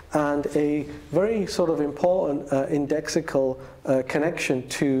here, and a very sort of important indexical connection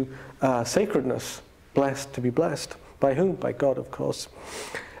to sacredness, blessed, to be blessed. By whom? By God, of course.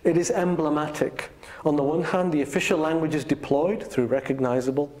 It is emblematic. On the one hand, the official language is deployed through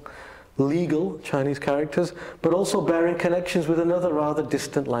recognizable, legal Chinese characters, but also bearing connections with another rather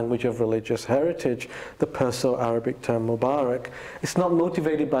distant language of religious heritage, the Perso-Arabic term Mubarak. It's not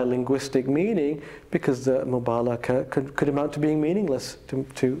motivated by linguistic meaning, because the Mubarak could amount to being meaningless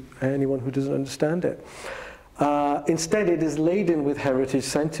to anyone who doesn't understand it. Instead, it is laden with heritage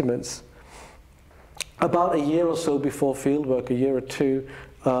sentiments. About a year or so before fieldwork, a year or two,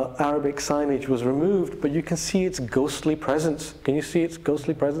 Arabic signage was removed, but you can see its ghostly presence. Can you see its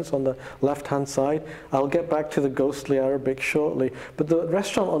ghostly presence on the left-hand side? I'll get back to the ghostly Arabic shortly. But the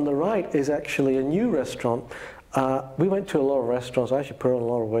restaurant on the right is actually a new restaurant. We went to a lot of restaurants. I actually put on a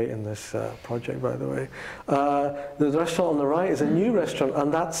lot of weight in this project, by the way. The restaurant on the right is a new restaurant,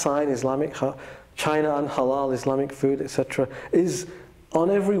 and that sign, Islamic, China and halal, Islamic food, etc., is on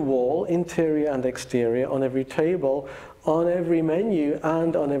every wall, interior and exterior, on every table, on every menu,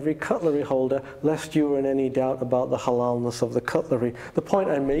 and on every cutlery holder, lest you were in any doubt about the halalness of the cutlery. The point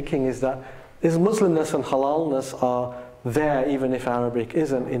I'm making is that Muslimness and halalness are there, even if Arabic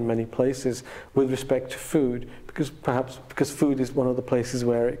isn't in many places, with respect to food, because food is one of the places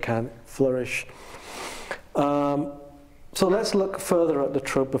where it can flourish. So let's look further at the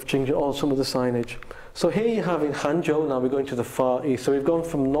trope of 𝗃𝗃𝗃𝗃, or some of the signage. So here you have in Hangzhou, now we're going to the far east. So we've gone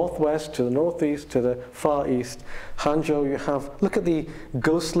from northwest to the northeast to the far east. Hangzhou, you have, look at the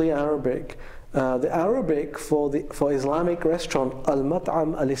ghostly Arabic. The Arabic for Islamic restaurant,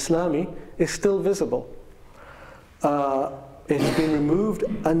 al-mat'am al-Islami, is still visible. It has been removed,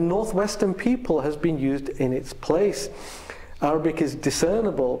 and Northwestern people has been used in its place. Arabic is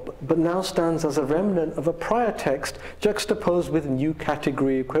discernible, but now stands as a remnant of a prior text juxtaposed with new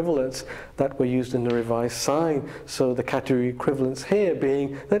category equivalents that were used in the revised sign. So the category equivalents here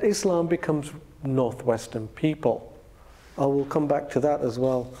being that Islam becomes Northwestern people. I will come back to that as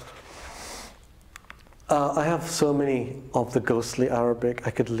well. I have so many of the ghostly Arabic,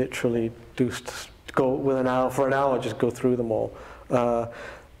 I could literally go with for an hour, just go through them all.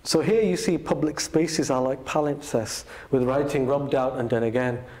 So here you see public spaces are like palimpsests, with writing rubbed out and then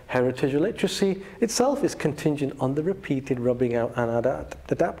again. Heritage literacy itself is contingent on the repeated rubbing out and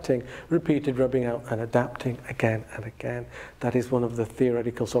adapting, repeated rubbing out and adapting again and again. That is one of the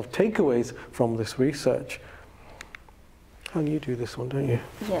theoretical sort of takeaways from this research. Heng, you do this one, don't you?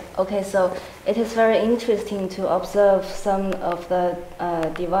 Yeah, okay, so it is very interesting to observe some of the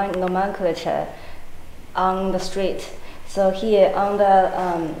divine nomenclature on the street. So here on the,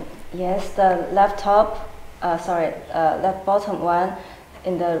 the left top, left bottom one,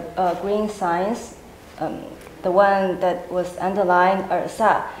 in the green signs, the one that was underlined,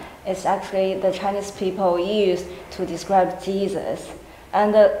 𝗱𝗲𝘁, is actually the Chinese people used to describe Jesus.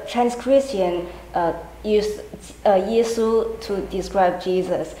 And the Chinese Christian used Yesu to describe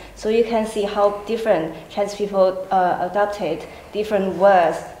Jesus. So you can see how different Chinese people adopted different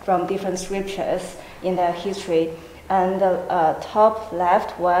words from different scriptures in their history. And the top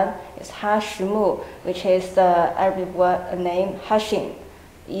left one is 𝗱𝗲𝘁, which is the Arabic word name Hashim,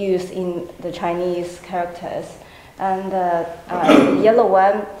 used in the Chinese characters. And the yellow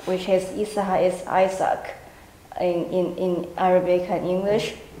one, which is Isaac, is Isaac in Arabic and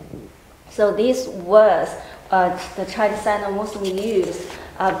English. So these words the Chinese Sino-Muslim use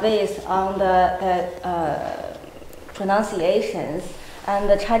are based on the pronunciations. And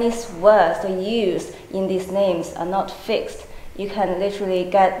the Chinese words used in these names are not fixed. You can literally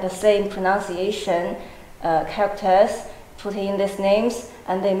get the same pronunciation characters put in these names,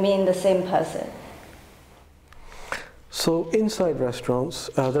 and they mean the same person. So inside restaurants,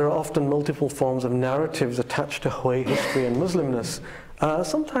 there are often multiple forms of narratives attached to Hui history and Muslimness.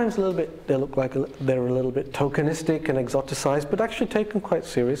 Sometimes a little bit, they look like they're a little bit tokenistic and exoticized, but actually taken quite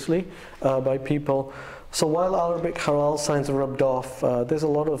seriously by people. So while Arabic halal signs are rubbed off, there's a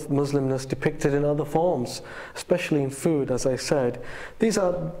lot of Muslimness depicted in other forms, especially in food, as I said. These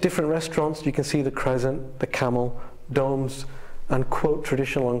are different restaurants. You can see the crescent, the camel, domes, and quote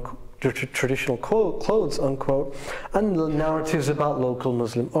traditional clothes, unquote, and the narratives about local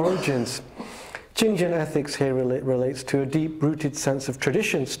Muslim origins. Jingjian ethics here relates to a deep-rooted sense of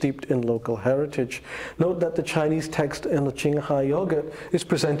tradition steeped in local heritage. Note that the Chinese text in the 𝗘𝗃𝗲 yogurt is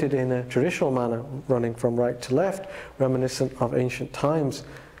presented in a traditional manner, running from right to left, reminiscent of ancient times.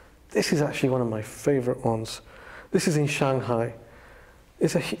 This is actually one of my favorite ones. This is in Shanghai.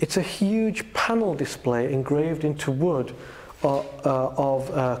 It's a huge panel display engraved into wood of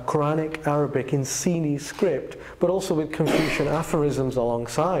Quranic Arabic in Sini script, but also with Confucian aphorisms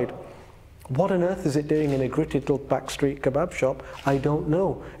alongside. What on earth is it doing in a gritty little backstreet kebab shop? I don't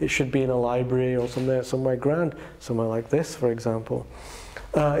know. It should be in a library or somewhere grand, somewhere like this, for example.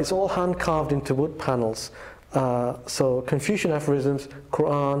 It's all hand-carved into wood panels. So Confucian aphorisms,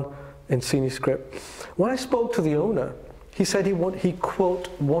 Quran, in Sini script. When I spoke to the owner, he said he quote,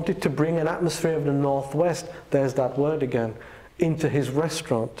 wanted to bring an atmosphere of the Northwest, there's that word again, into his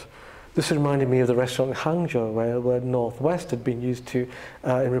restaurant. This reminded me of the restaurant in Hangzhou, where the word Northwest had been used to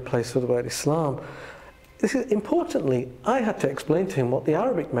in replace of the word Islam. Importantly, I had to explain to him what the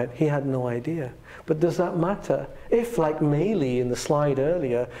Arabic meant. He had no idea. But does that matter? If, like Maylie in the slide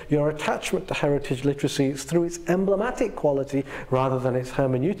earlier, your attachment to heritage literacy is through its emblematic quality rather than its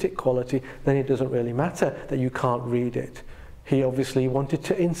hermeneutic quality, then it doesn't really matter that you can't read it. He obviously wanted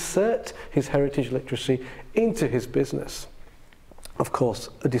to insert his heritage literacy into his business. Of course,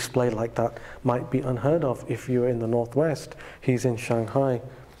 a display like that might be unheard of if you're in the Northwest. He's in Shanghai.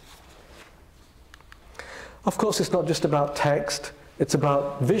 Of course, it's not just about text. It's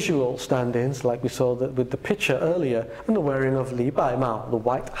about visual stand-ins, like we saw with the picture earlier, and the wearing of 𝗘𝗃𝗁, the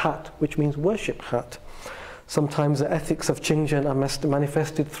white hat, which means worship hat. Sometimes the ethics of Jingjian are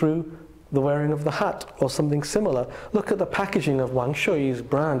manifested through the wearing of the hat or something similar. Look at the packaging of Wang Shui's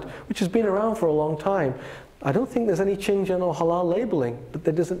brand, which has been around for a long time. I don't think there's any Jingjian or halal labeling, but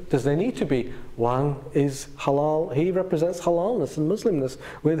does there need to be? Wang is halal, he represents halalness and Muslimness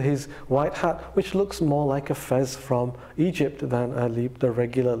with his white hat, which looks more like a fez from Egypt than the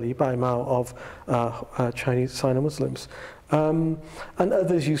regular 𝗘𝗃𝗁 of Chinese Sino-Muslims. And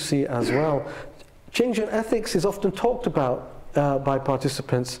others you see as well. Jingjian ethics is often talked about by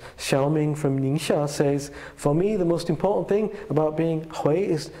participants. Xiaoming from Ningxia says, "For me, the most important thing about being Hui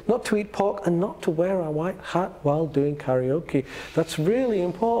is not to eat pork and not to wear a white hat while doing karaoke." That's really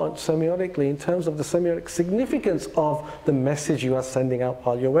important semiotically in terms of the semiotic significance of the message you are sending out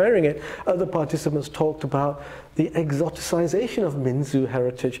while you're wearing it. Other participants talked about the exoticization of Minzu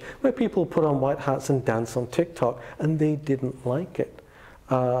heritage, where people put on white hats and dance on TikTok, and they didn't like it.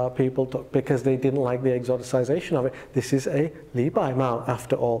 Because they didn't like the exoticization of it. This is a Li Bai Mao,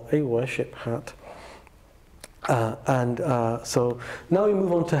 after all, a worship hat. So now we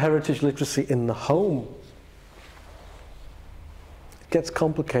move on to heritage literacy in the home. It gets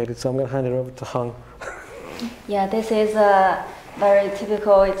complicated, so I'm going to hand it over to Heng. Yeah, this is a very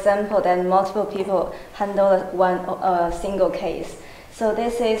typical example that multiple people handle one single case. So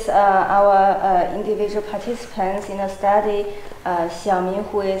this is our individual participants in a study, Xiaoming,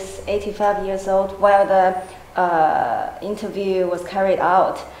 who is 85 years old, while the interview was carried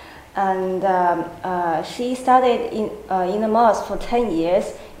out. And she studied in a mosque for 10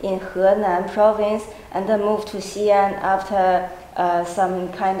 years in Henan province, and then moved to Xi'an after some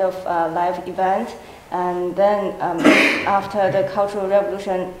kind of live event, and then after the Cultural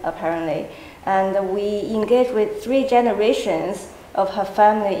Revolution, apparently. And we engaged with 3 generations of her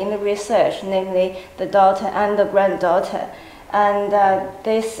family in the research, namely the daughter and the granddaughter. And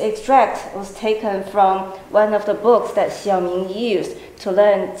this extract was taken from one of the books that Xiaoming used to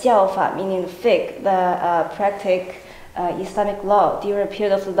learn 教法, meaning fiqh, the practice Islamic law, during a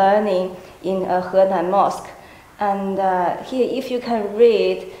period of learning in a Henan mosque. And here, if you can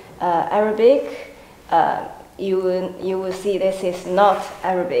read Arabic, you will see this is not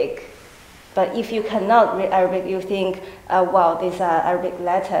Arabic. But if you cannot read Arabic, you think, wow, these are Arabic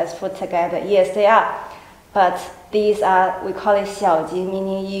letters put together. Yes, they are. But these are, we call it 小级,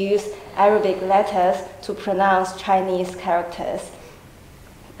 meaning you use Arabic letters to pronounce Chinese characters.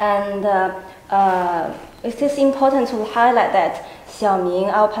 And it is important to highlight that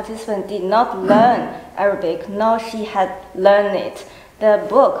Xiaoming, our participant, did not learn Arabic, nor she had learned it. The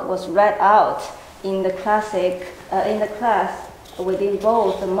book was read out in the class within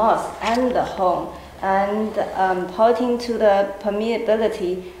both the mosque and the home, and pointing to the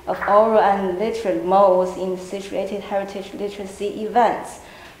permeability of oral and literate modes in situated heritage literacy events.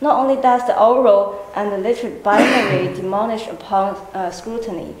 Not only does the oral and the literate binary diminish upon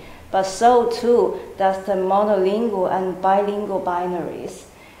scrutiny, but so too does the monolingual and bilingual binaries.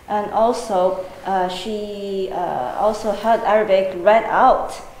 And also, she also heard Arabic read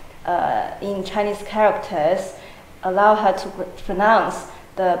out in Chinese characters, allow her to pronounce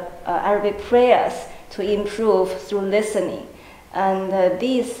the Arabic prayers to improve through listening. And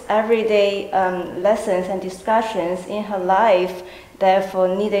these everyday lessons and discussions in her life therefore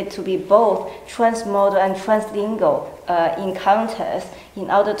needed to be both transmodal and translingual encounters in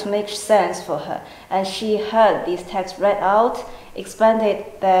order to make sense for her. And she heard these texts read out, expanded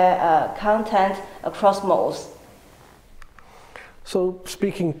their content across modes. So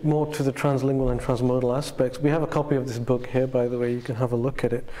speaking more to the translingual and transmodal aspects, we have a copy of this book here, by the way, you can have a look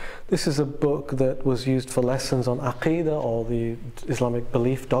at it. This is a book that was used for lessons on Aqidah, or the Islamic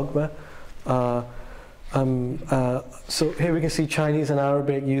belief dogma. So here we can see Chinese and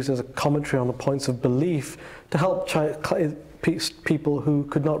Arabic used as a commentary on the points of belief to help people who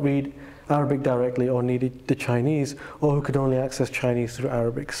could not read Arabic directly or needed the Chinese, or who could only access Chinese through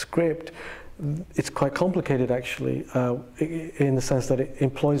Arabic script. It's quite complicated, actually, in the sense that it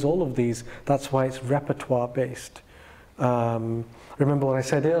employs all of these. That's why it's repertoire based. Remember what I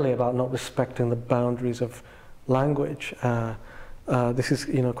said earlier about not respecting the boundaries of language. This is,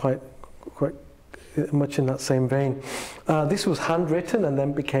 quite much in that same vein. This was handwritten and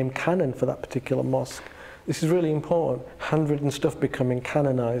then became canon for that particular mosque. This is really important. Handwritten stuff becoming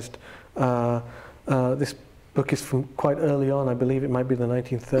canonized. This book is from quite early on. I believe it might be the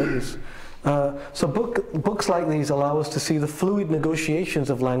 1930s. So books like these allow us to see the fluid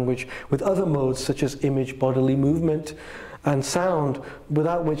negotiations of language with other modes such as image, bodily movement, and sound,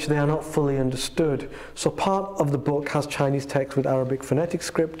 without which they are not fully understood. So part of the book has Chinese text with Arabic phonetic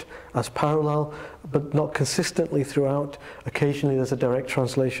script as parallel, but not consistently throughout. Occasionally there's a direct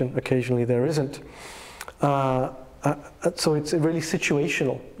translation, occasionally there isn't. So it's really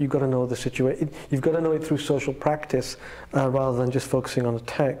situational. You've got to know the situation. You've got to know it through social practice rather than just focusing on the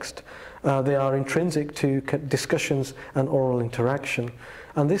text. They are intrinsic to discussions and oral interaction.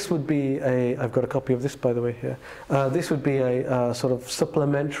 And this would be I've got a copy of this, by the way, here. This would be a sort of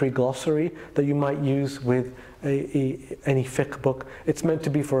supplementary glossary that you might use with any fiqh book. It's meant to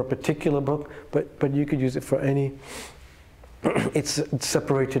be for a particular book, but you could use it for any. It's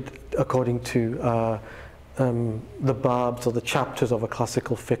separated according to the babs or the chapters of a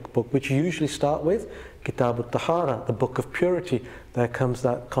classical fiqh book, which usually start with Kitab al-Tahara, the book of purity. There comes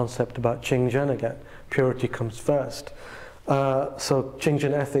that concept about Qingzhen again. Purity comes first. So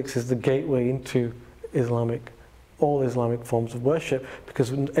Qingzhen ethics is the gateway into all Islamic forms of worship,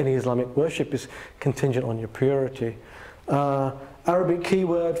 because any Islamic worship is contingent on your purity. Arabic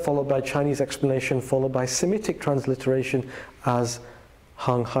keyword followed by Chinese explanation followed by Semitic transliteration, as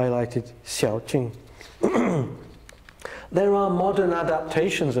Heng highlighted, 𝗘𝗃𝗲𝗁. There are modern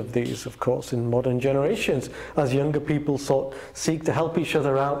adaptations of these, of course, in modern generations, as younger people seek to help each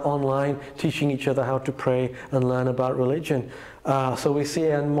other out online, teaching each other how to pray and learn about religion. So we see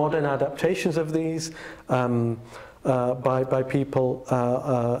modern adaptations of these by people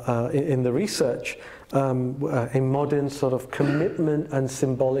in the research, a modern sort of commitment and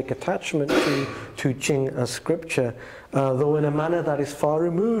symbolic attachment to Qing as scripture, though in a manner that is far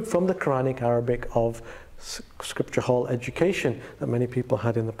removed from the Quranic Arabic of scripture hall education that many people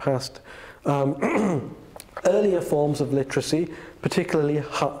had in the past. Earlier forms of literacy, particularly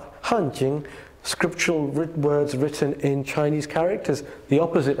Hanjing, scriptural words written in Chinese characters, the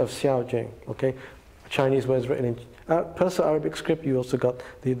opposite of xiaojing, okay? Chinese words written in Perso-Arabic script, you also got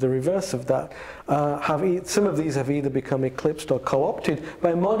the reverse of that. Some of these have either become eclipsed or co-opted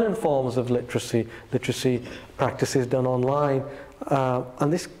by modern forms of literacy practices done online.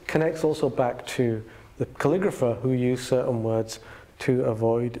 And this connects also back to the calligrapher who used certain words to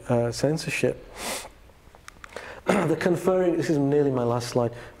avoid censorship. The conferring, this is nearly my last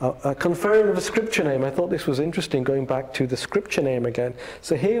slide, conferring of a scripture name. I thought this was interesting, going back to the scripture name again.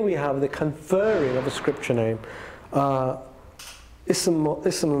 So here we have the conferring of a scripture name. Ism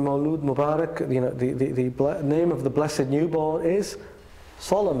al-Mawlud Mubarak, you know, the name of the blessed newborn is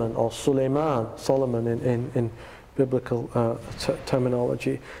Solomon or Suleiman, Solomon in biblical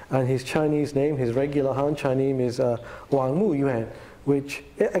terminology. And his Chinese name, his regular Han Chinese name is Wang Mu Yuan, which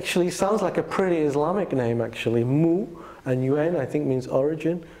it actually sounds like a pretty Islamic name actually. Mu and Yuan I think means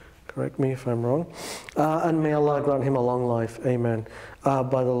origin. Correct me if I'm wrong. And may Allah grant him a long life. Amen.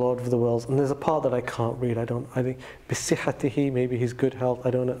 By the Lord of the worlds. And there's a part that I can't read. I think 𝗱𝗲𝗁𝗲, maybe his good health.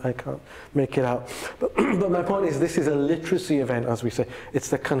 I don't know. I can't make it out. But my point is, this is a literacy event, as we say. It's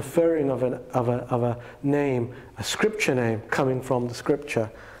the conferring of a name, a scripture name coming from the scripture.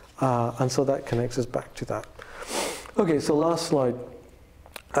 And so that connects us back to that. Okay, so last slide.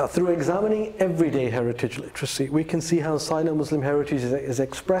 Through examining everyday heritage literacy, we can see how Sino-Muslim heritage is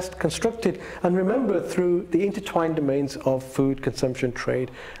expressed, constructed, and remembered through the intertwined domains of food, consumption, trade,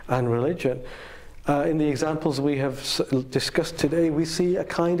 and religion. In the examples we have discussed today, we see a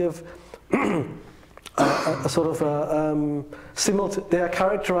kind of they are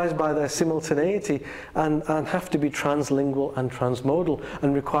characterized by their simultaneity and have to be translingual and transmodal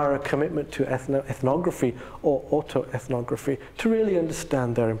and require a commitment to ethnography or autoethnography to really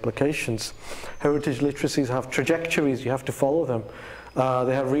understand their implications. Heritage literacies have trajectories, you have to follow them.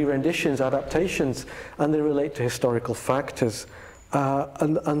 They have re-renditions, adaptations, and they relate to historical factors.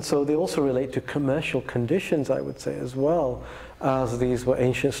 And so they also relate to commercial conditions, I would say, as well, as these were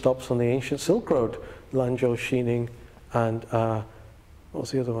ancient stops on the ancient Silk Road, Lanzhou, Xining, and what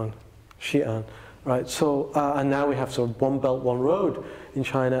was the other one? Xi'an, right? So, and now we have sort of one belt, one road in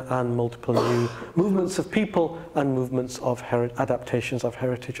China, and multiple new movements of people and movements of adaptations of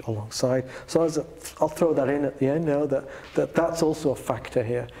heritage alongside. So I'll throw that in at the end now, that's also a factor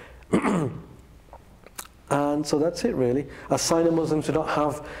here. And so that's it really. As Sino-Muslims do not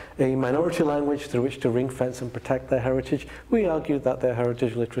have a minority language through which to ring fence and protect their heritage, we argue that their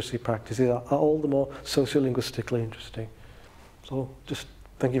heritage literacy practices are all the more sociolinguistically interesting. So just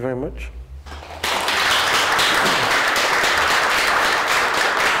thank you very much.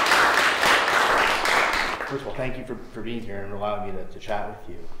 First of all, thank you for being here and allowing me to chat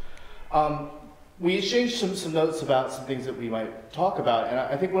with you. We exchanged some notes about some things that we might talk about, and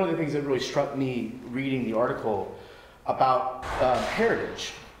I think one of the things that really struck me reading the article about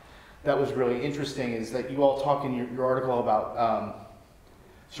heritage that was really interesting is that you all talk in your article about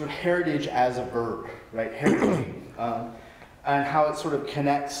sort of heritage as a verb, right? Heritage, and how it sort of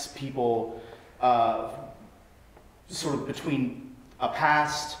connects people sort of between a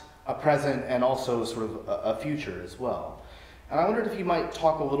past, a present, and also sort of a future as well. And I wondered if you might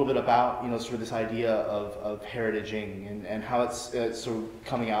talk a little bit about, sort of this idea of heritaging and how it's sort of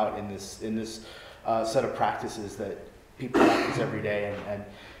coming out in this set of practices that people practice every day,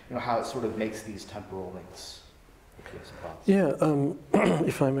 and how it sort of makes these temporal links. Yeah,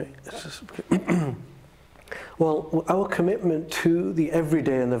 if I may. Well, our commitment to the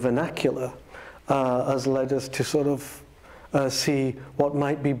everyday and the vernacular has led us to sort of see what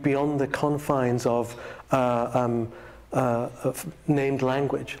might be beyond the confines of named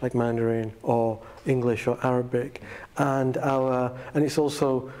language like Mandarin or English or Arabic, and it's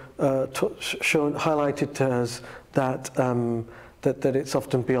also highlighted to us that that it's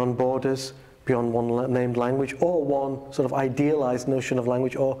often beyond borders, beyond one named language or one sort of idealized notion of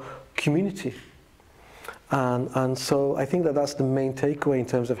language or community. And so I think that that's the main takeaway in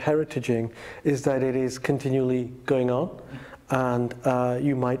terms of heritaging, is that it is continually going on, and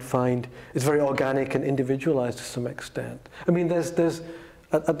you might find it's very organic and individualized to some extent. I mean, there's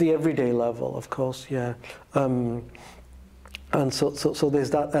at the everyday level, of course, yeah. And so there's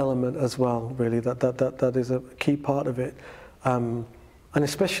that element as well, really, that is a key part of it. And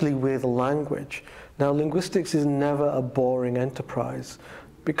especially with language. Now, linguistics is never a boring enterprise,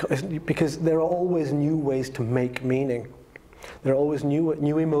 because there are always new ways to make meaning. There are always new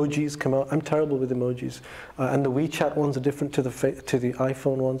emojis come out. I'm terrible with emojis, and the WeChat ones are different to the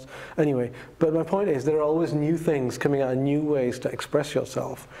iPhone ones. Anyway, but my point is there are always new things coming out, and new ways to express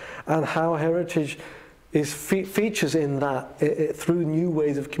yourself, and how heritage is features in that through new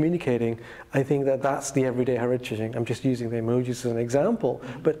ways of communicating. I think that's the everyday heritaging. I'm just using the emojis as an example,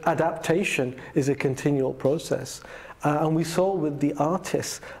 but adaptation is a continual process. And we saw with the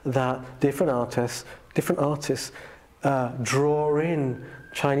artists that different artists draw in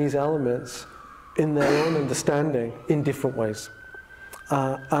Chinese elements in their own understanding in different ways.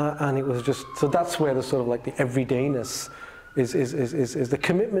 And it was just, so that's where the sort of like the everydayness is the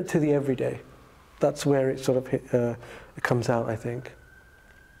commitment to the everyday. That's where it sort of it comes out, I think.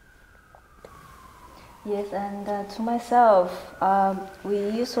 Yes, and to myself, we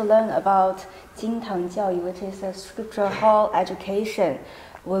used to learn about 金堂教育, which is a scripture hall education,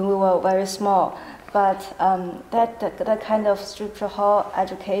 when we were very small. But that kind of scripture hall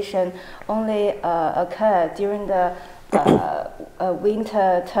education only occurred during the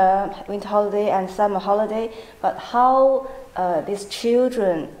winter holiday and summer holiday. But how these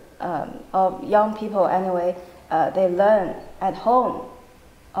children, or young people anyway, they learn at home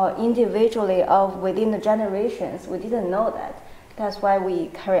or individually or within the generations, we didn't know that. That's why we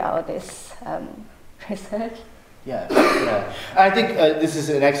carry out this research. Yeah. I think this is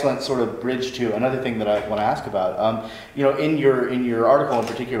an excellent sort of bridge to another thing that I want to ask about. You know, in your article in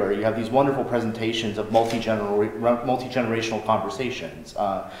particular, you have these wonderful presentations of multi-generational conversations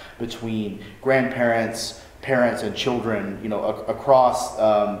between grandparents, parents, and children. You know, across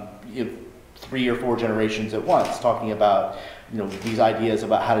 3 or 4 generations at once, talking about these ideas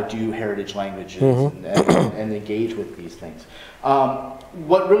about how to do heritage languages and engage with these things.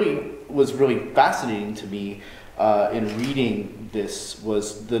 What was really fascinating to me in reading this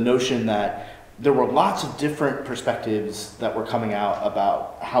was the notion that there were lots of different perspectives that were coming out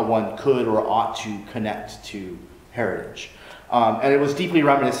about how one could or ought to connect to heritage. And it was deeply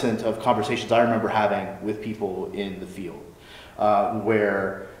reminiscent of conversations I remember having with people in the field,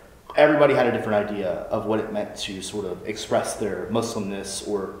 where everybody had a different idea of what it meant to sort of express their Muslimness,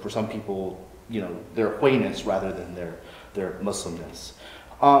 or for some people, their hui-ness rather than their Muslimness.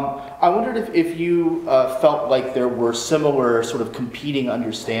 I wondered if you felt like there were similar sort of competing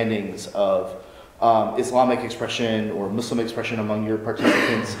understandings of Islamic expression or Muslim expression among your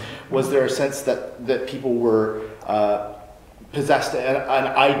participants. Was there a sense that people were possessed an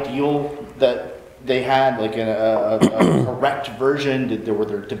ideal that they had, like a correct version? Were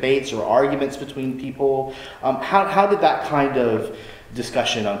there debates or arguments between people? How did that kind of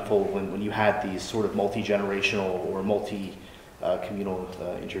discussion unfold when you had these sort of multi-generational or multi-communal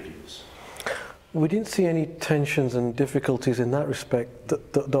interviews? We didn't see any tensions and difficulties in that respect,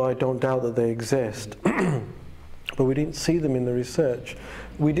 though I don't doubt that they exist. But we didn't see them in the research.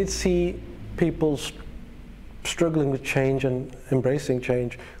 We did see people struggling with change and embracing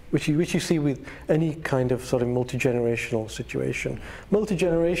change, which you see with any kind of sort of multi-generational situation.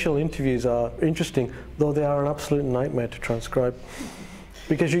 Multi-generational interviews are interesting, though they are an absolute nightmare to transcribe.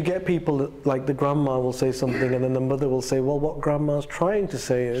 Because you get people that, like the grandma will say something, and then the mother will say, well, what grandma's trying to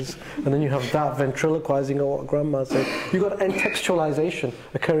say is, and then you have that ventriloquizing of what grandma's saying. You've got entextualization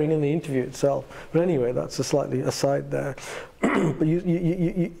occurring in the interview itself. But anyway, that's a slightly aside there. But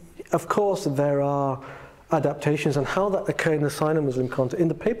of course, there are adaptations, and how that occurred in the Sino-Muslim context. In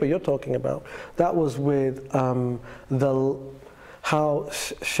the paper you're talking about, that was with how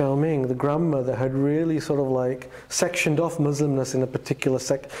Xiaoming, the grandmother, had really sort of like sectioned off Muslimness in a particular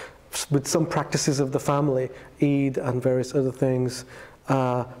with some practices of the family, Eid and various other things,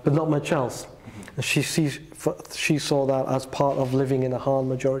 but not much else. And she saw that as part of living in a Han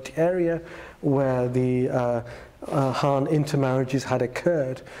majority area where the Han intermarriages had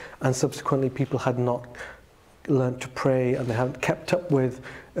occurred, and subsequently people had not learned to pray, and they haven't kept up with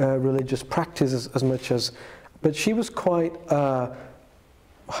religious practices as much as. But she was quite,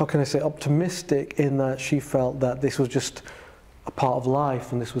 how can I say, optimistic in that she felt that this was just a part of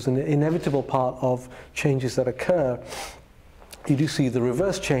life, and this was an inevitable part of changes that occur. You do see the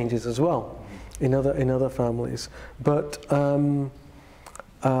reverse changes as well in other families, but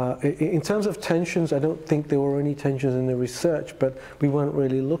in terms of tensions, I don't think there were any tensions in the research, but we weren't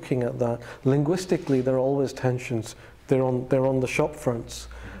really looking at that. Linguistically, there are always tensions. They're on the shop fronts,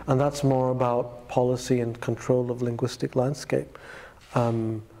 and that's more about policy and control of linguistic landscape,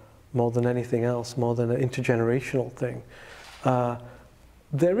 more than anything else, more than an intergenerational thing.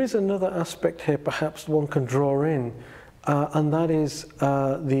 There is another aspect here perhaps one can draw in, and that is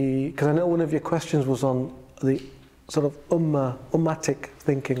because I know one of your questions was on the sort of ummatic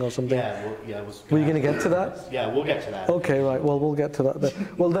thinking or something. Yeah, were you going to get to that? Yeah, we'll get to that. Okay, right, well, we'll get to that.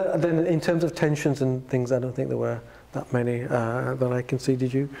 Well, then in terms of tensions and things, I don't think there were that many that I can see.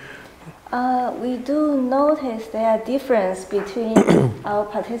 Did you? We do notice there are differences between our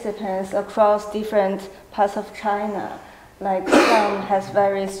participants across different parts of China. Like some has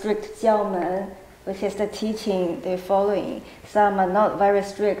very strict 教门, which is the teaching they're following. Some are not very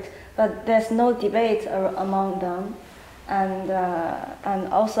strict, but there's no debate among them. And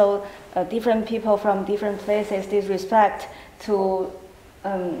also different people from different places disrespect to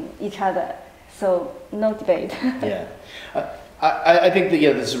each other. So no debate. Yeah. I think that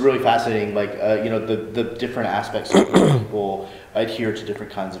this is really fascinating. Like the different aspects of people adhere to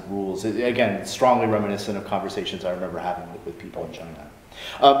different kinds of rules. Again, strongly reminiscent of conversations I remember having with people in China.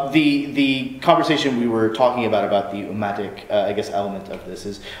 The conversation we were talking about the ummatic, element of this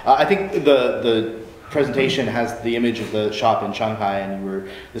is I think the presentation has the image of the shop in Shanghai, and you were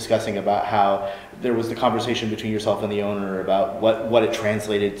discussing about how there was the conversation between yourself and the owner about what it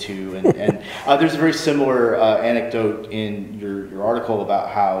translated to, and there's a very similar anecdote in your article about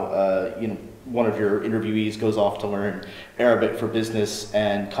how one of your interviewees goes off to learn Arabic for business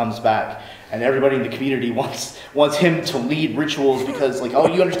and comes back, and everybody in the community wants him to lead rituals because, like, oh,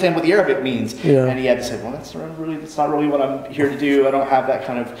 you understand what the Arabic means. Yeah. And he had to say, well, that's not really what I'm here to do. I don't have that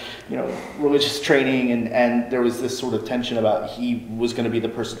kind of religious training, and there was this sort of tension about he was going to be the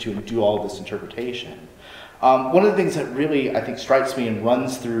person to do all this interpretation. One of the things that really, I think, strikes me and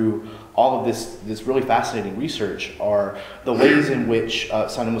runs through all of this really fascinating research are the ways in which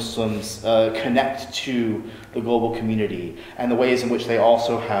Sino-Muslims connect to the global community, and the ways in which they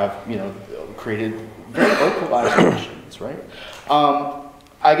also have, created very localized connections, right?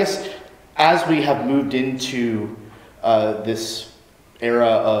 I guess as we have moved into this era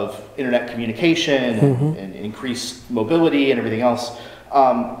of internet communication and increased mobility and everything else,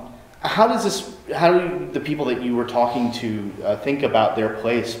 how do the people that you were talking to think about their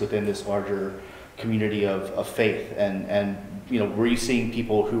place within this larger community of faith? And were you seeing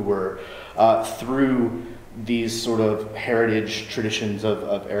people who were through these sort of heritage traditions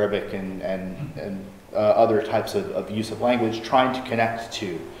of Arabic and other types of use of language trying to connect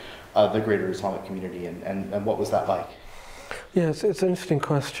to the greater Islamic community, and what was that like? Yes, it's an interesting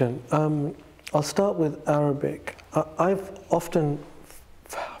question. I'll start with Arabic. I've often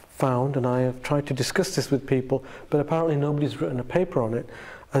found, and I have tried to discuss this with people, but apparently nobody's written a paper on it,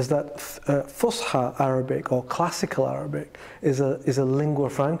 is that Fusha Arabic or classical Arabic is a lingua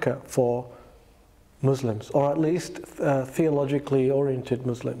franca for Muslims, or at least theologically oriented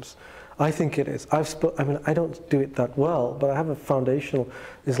Muslims. I think it is. I don't do it that well, but I have a foundational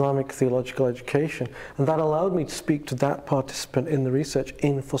Islamic theological education, and that allowed me to speak to that participant in the research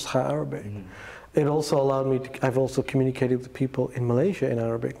in Fusha Arabic. It also allowed me to, I've also communicated with people in Malaysia in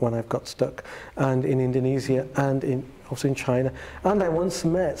Arabic when I've got stuck, and in Indonesia, and also in China. And I once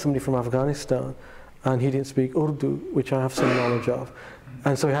met somebody from Afghanistan, and he didn't speak Urdu, which I have some knowledge of,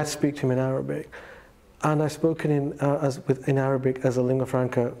 and so I had to speak to him in Arabic. And I've spoken in Arabic as a lingua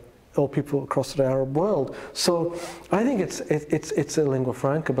franca, all people across the Arab world. So I think it's a lingua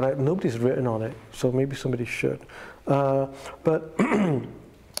franca, but nobody's written on it, so maybe somebody should. But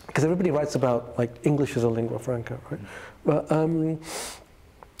because everybody writes about, like, English as a lingua franca, right? But,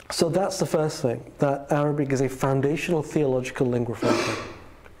 so that's the first thing, that Arabic is a foundational theological lingua franca,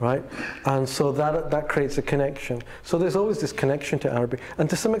 right? And so that creates a connection. So there's always this connection to Arabic, and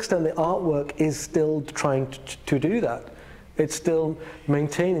to some extent the artwork is still trying to do that. It's still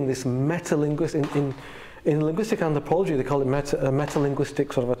maintaining this meta-linguistic, in linguistic anthropology they call it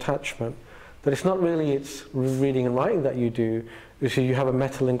meta-linguistic sort of attachment, that it's not really it's reading and writing that you do, so you have a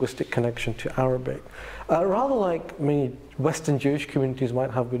meta-linguistic connection to Arabic. Rather like many Western Jewish communities might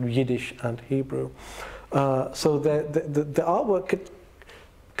have with Yiddish and Hebrew. So the artwork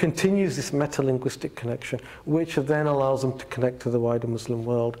continues this meta-linguistic connection, which then allows them to connect to the wider Muslim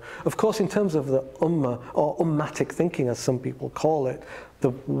world. Of course, in terms of the ummah, or ummatic thinking, as some people call it, the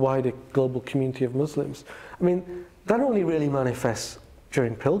wider global community of Muslims, I mean, that only really manifests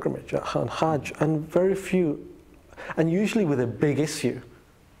during pilgrimage on Hajj, and very few, and usually with a big issue,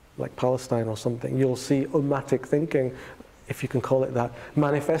 like Palestine or something, you'll see ummatic thinking, if you can call it that,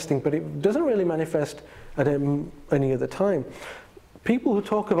 manifesting, but it doesn't really manifest at any other time. People who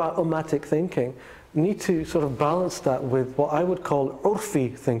talk about ummatic thinking need to sort of balance that with what I would call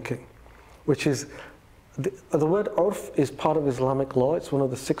urfi thinking, which is, the word urf is part of Islamic law. It's one of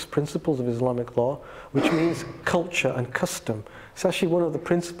the 6 principles of Islamic law, which means culture and custom. It's actually one of the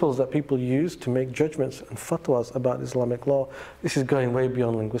principles that people use to make judgments and fatwas about Islamic law. This is going way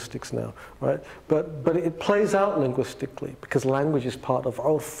beyond linguistics now, right? But it plays out linguistically, because language is part of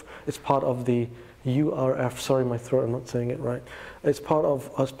urf. It's part of the URF, sorry my throat, I'm not saying it right. It's part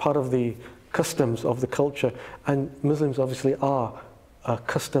of the customs of the culture, and Muslims obviously are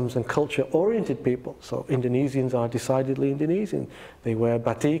customs and culture oriented people. So Indonesians are decidedly Indonesian. They wear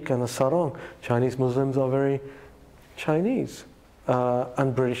batik and a sarong. Chinese Muslims are very Chinese,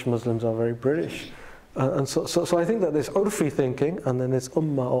 and British Muslims are very British. And so I think that there's urfi thinking, and then there's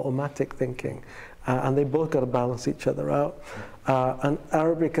ummah or ummatic thinking, and they both got to balance each other out. And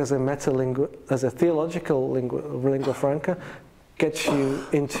Arabic as a theological lingua franca gets you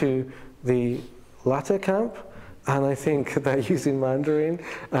into the latter camp, and I think that using Mandarin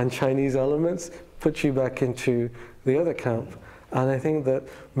and Chinese elements puts you back into the other camp. And I think that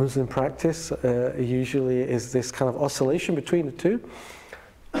Muslim practice usually is this kind of oscillation between the two.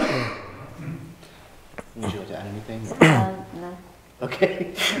 Would you like to add anything? No.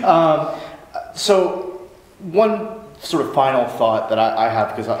 Okay. So one sort of final thought that I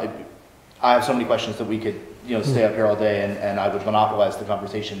have, because I have so many questions that we could stay up here all day, and I would monopolize the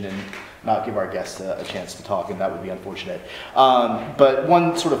conversation and not give our guests a chance to talk, and that would be unfortunate. But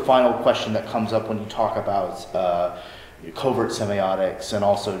one sort of final question that comes up when you talk about covert semiotics, and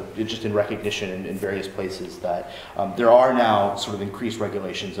also just in recognition in various places that there are now sort of increased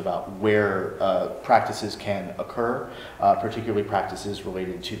regulations about where practices can occur, particularly practices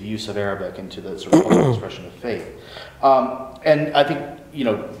related to the use of Arabic and to the sort of public expression of faith. And I think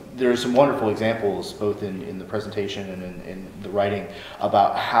there are some wonderful examples both in the presentation and in the writing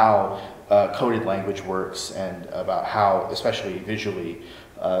about how coded language works, and about how, especially visually,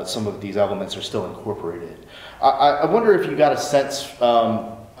 some of these elements are still incorporated. I wonder if you got a sense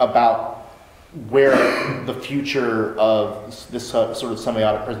about where the future of this sort of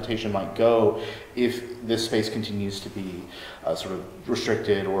semiotic presentation might go if this space continues to be sort of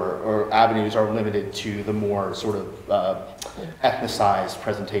restricted, or avenues are limited to the more sort of ethnicized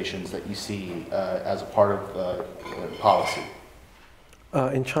presentations that you see as a part of policy.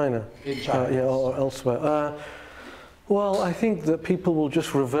 In China? In China, yeah, or elsewhere. Well, I think that people will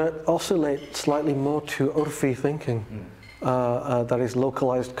just oscillate slightly more to urfi thinking, that is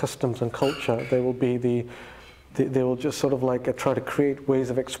localized customs and culture. They will just sort of like try to create ways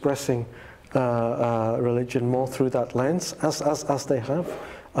of expressing religion more through that lens, as they have.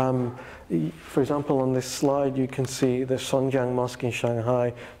 For example, on this slide, you can see the Songjiang Mosque in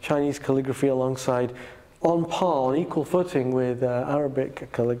Shanghai, Chinese calligraphy alongside, on par, on equal footing with Arabic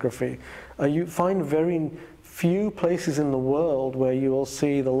calligraphy. You find very few places in the world where you will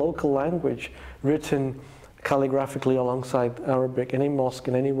see the local language written calligraphically alongside Arabic, in any mosque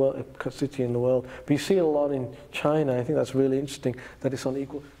in any city in the world. But you see it a lot in China. I think that's really interesting that it's on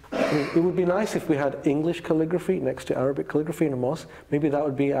equal. I mean, it would be nice if we had English calligraphy next to Arabic calligraphy in a mosque. Maybe that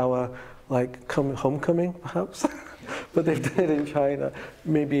would be our homecoming, perhaps. But they've done it in China,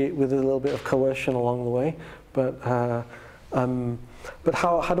 maybe with a little bit of coercion along the way. But how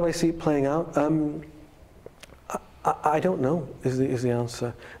do I see it playing out? I don't know is the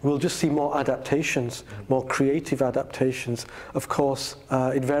answer. We'll just see more adaptations, more creative adaptations. Of course,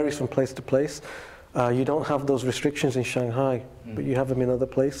 it varies from place to place. You don't have those restrictions in Shanghai, but you have them in other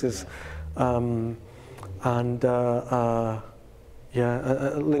places.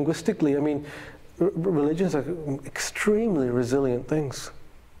 Linguistically, I mean, religions are extremely resilient things,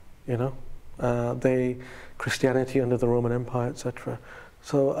 Christianity under the Roman Empire, etc.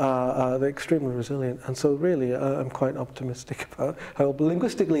 So they're extremely resilient, and so really I'm quite optimistic about how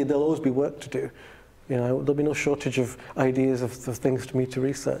linguistically there'll always be work to do. There'll be no shortage of ideas of things to me to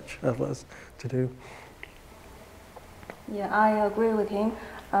research, as well as to do. Yeah, I agree with him,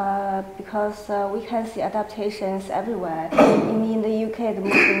 because we can see adaptations everywhere. In the UK, the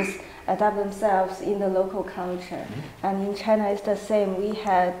Muslims adapt themselves in the local culture, and in China it's the same. We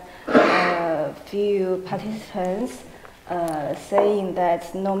had a few participants saying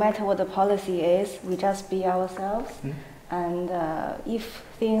that no matter what the policy is, we just be ourselves. And if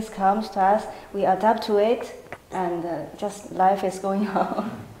things come to us, we adapt to it, and just life is going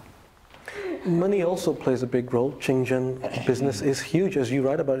on. Money also plays a big role. Xinjiang business is huge, as you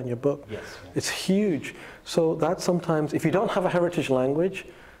write about in your book. Yes. It's huge. So that sometimes, if you don't have a heritage language,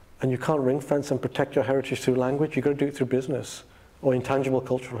 and you can't ring fence and protect your heritage through language, you've got to do it through business, or intangible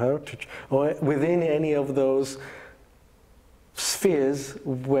cultural heritage, or within any of those spheres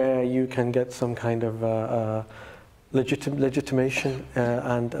where you can get some kind of legitimation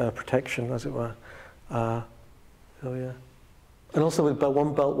and protection, as it were. So yeah. And also with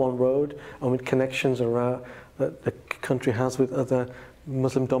One Belt, One Road, and with connections around that the country has with other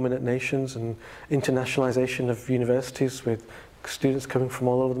Muslim-dominant nations, and internationalization of universities with students coming from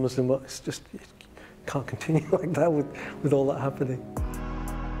all over the Muslim world. It's just, it can't continue like that with all that happening.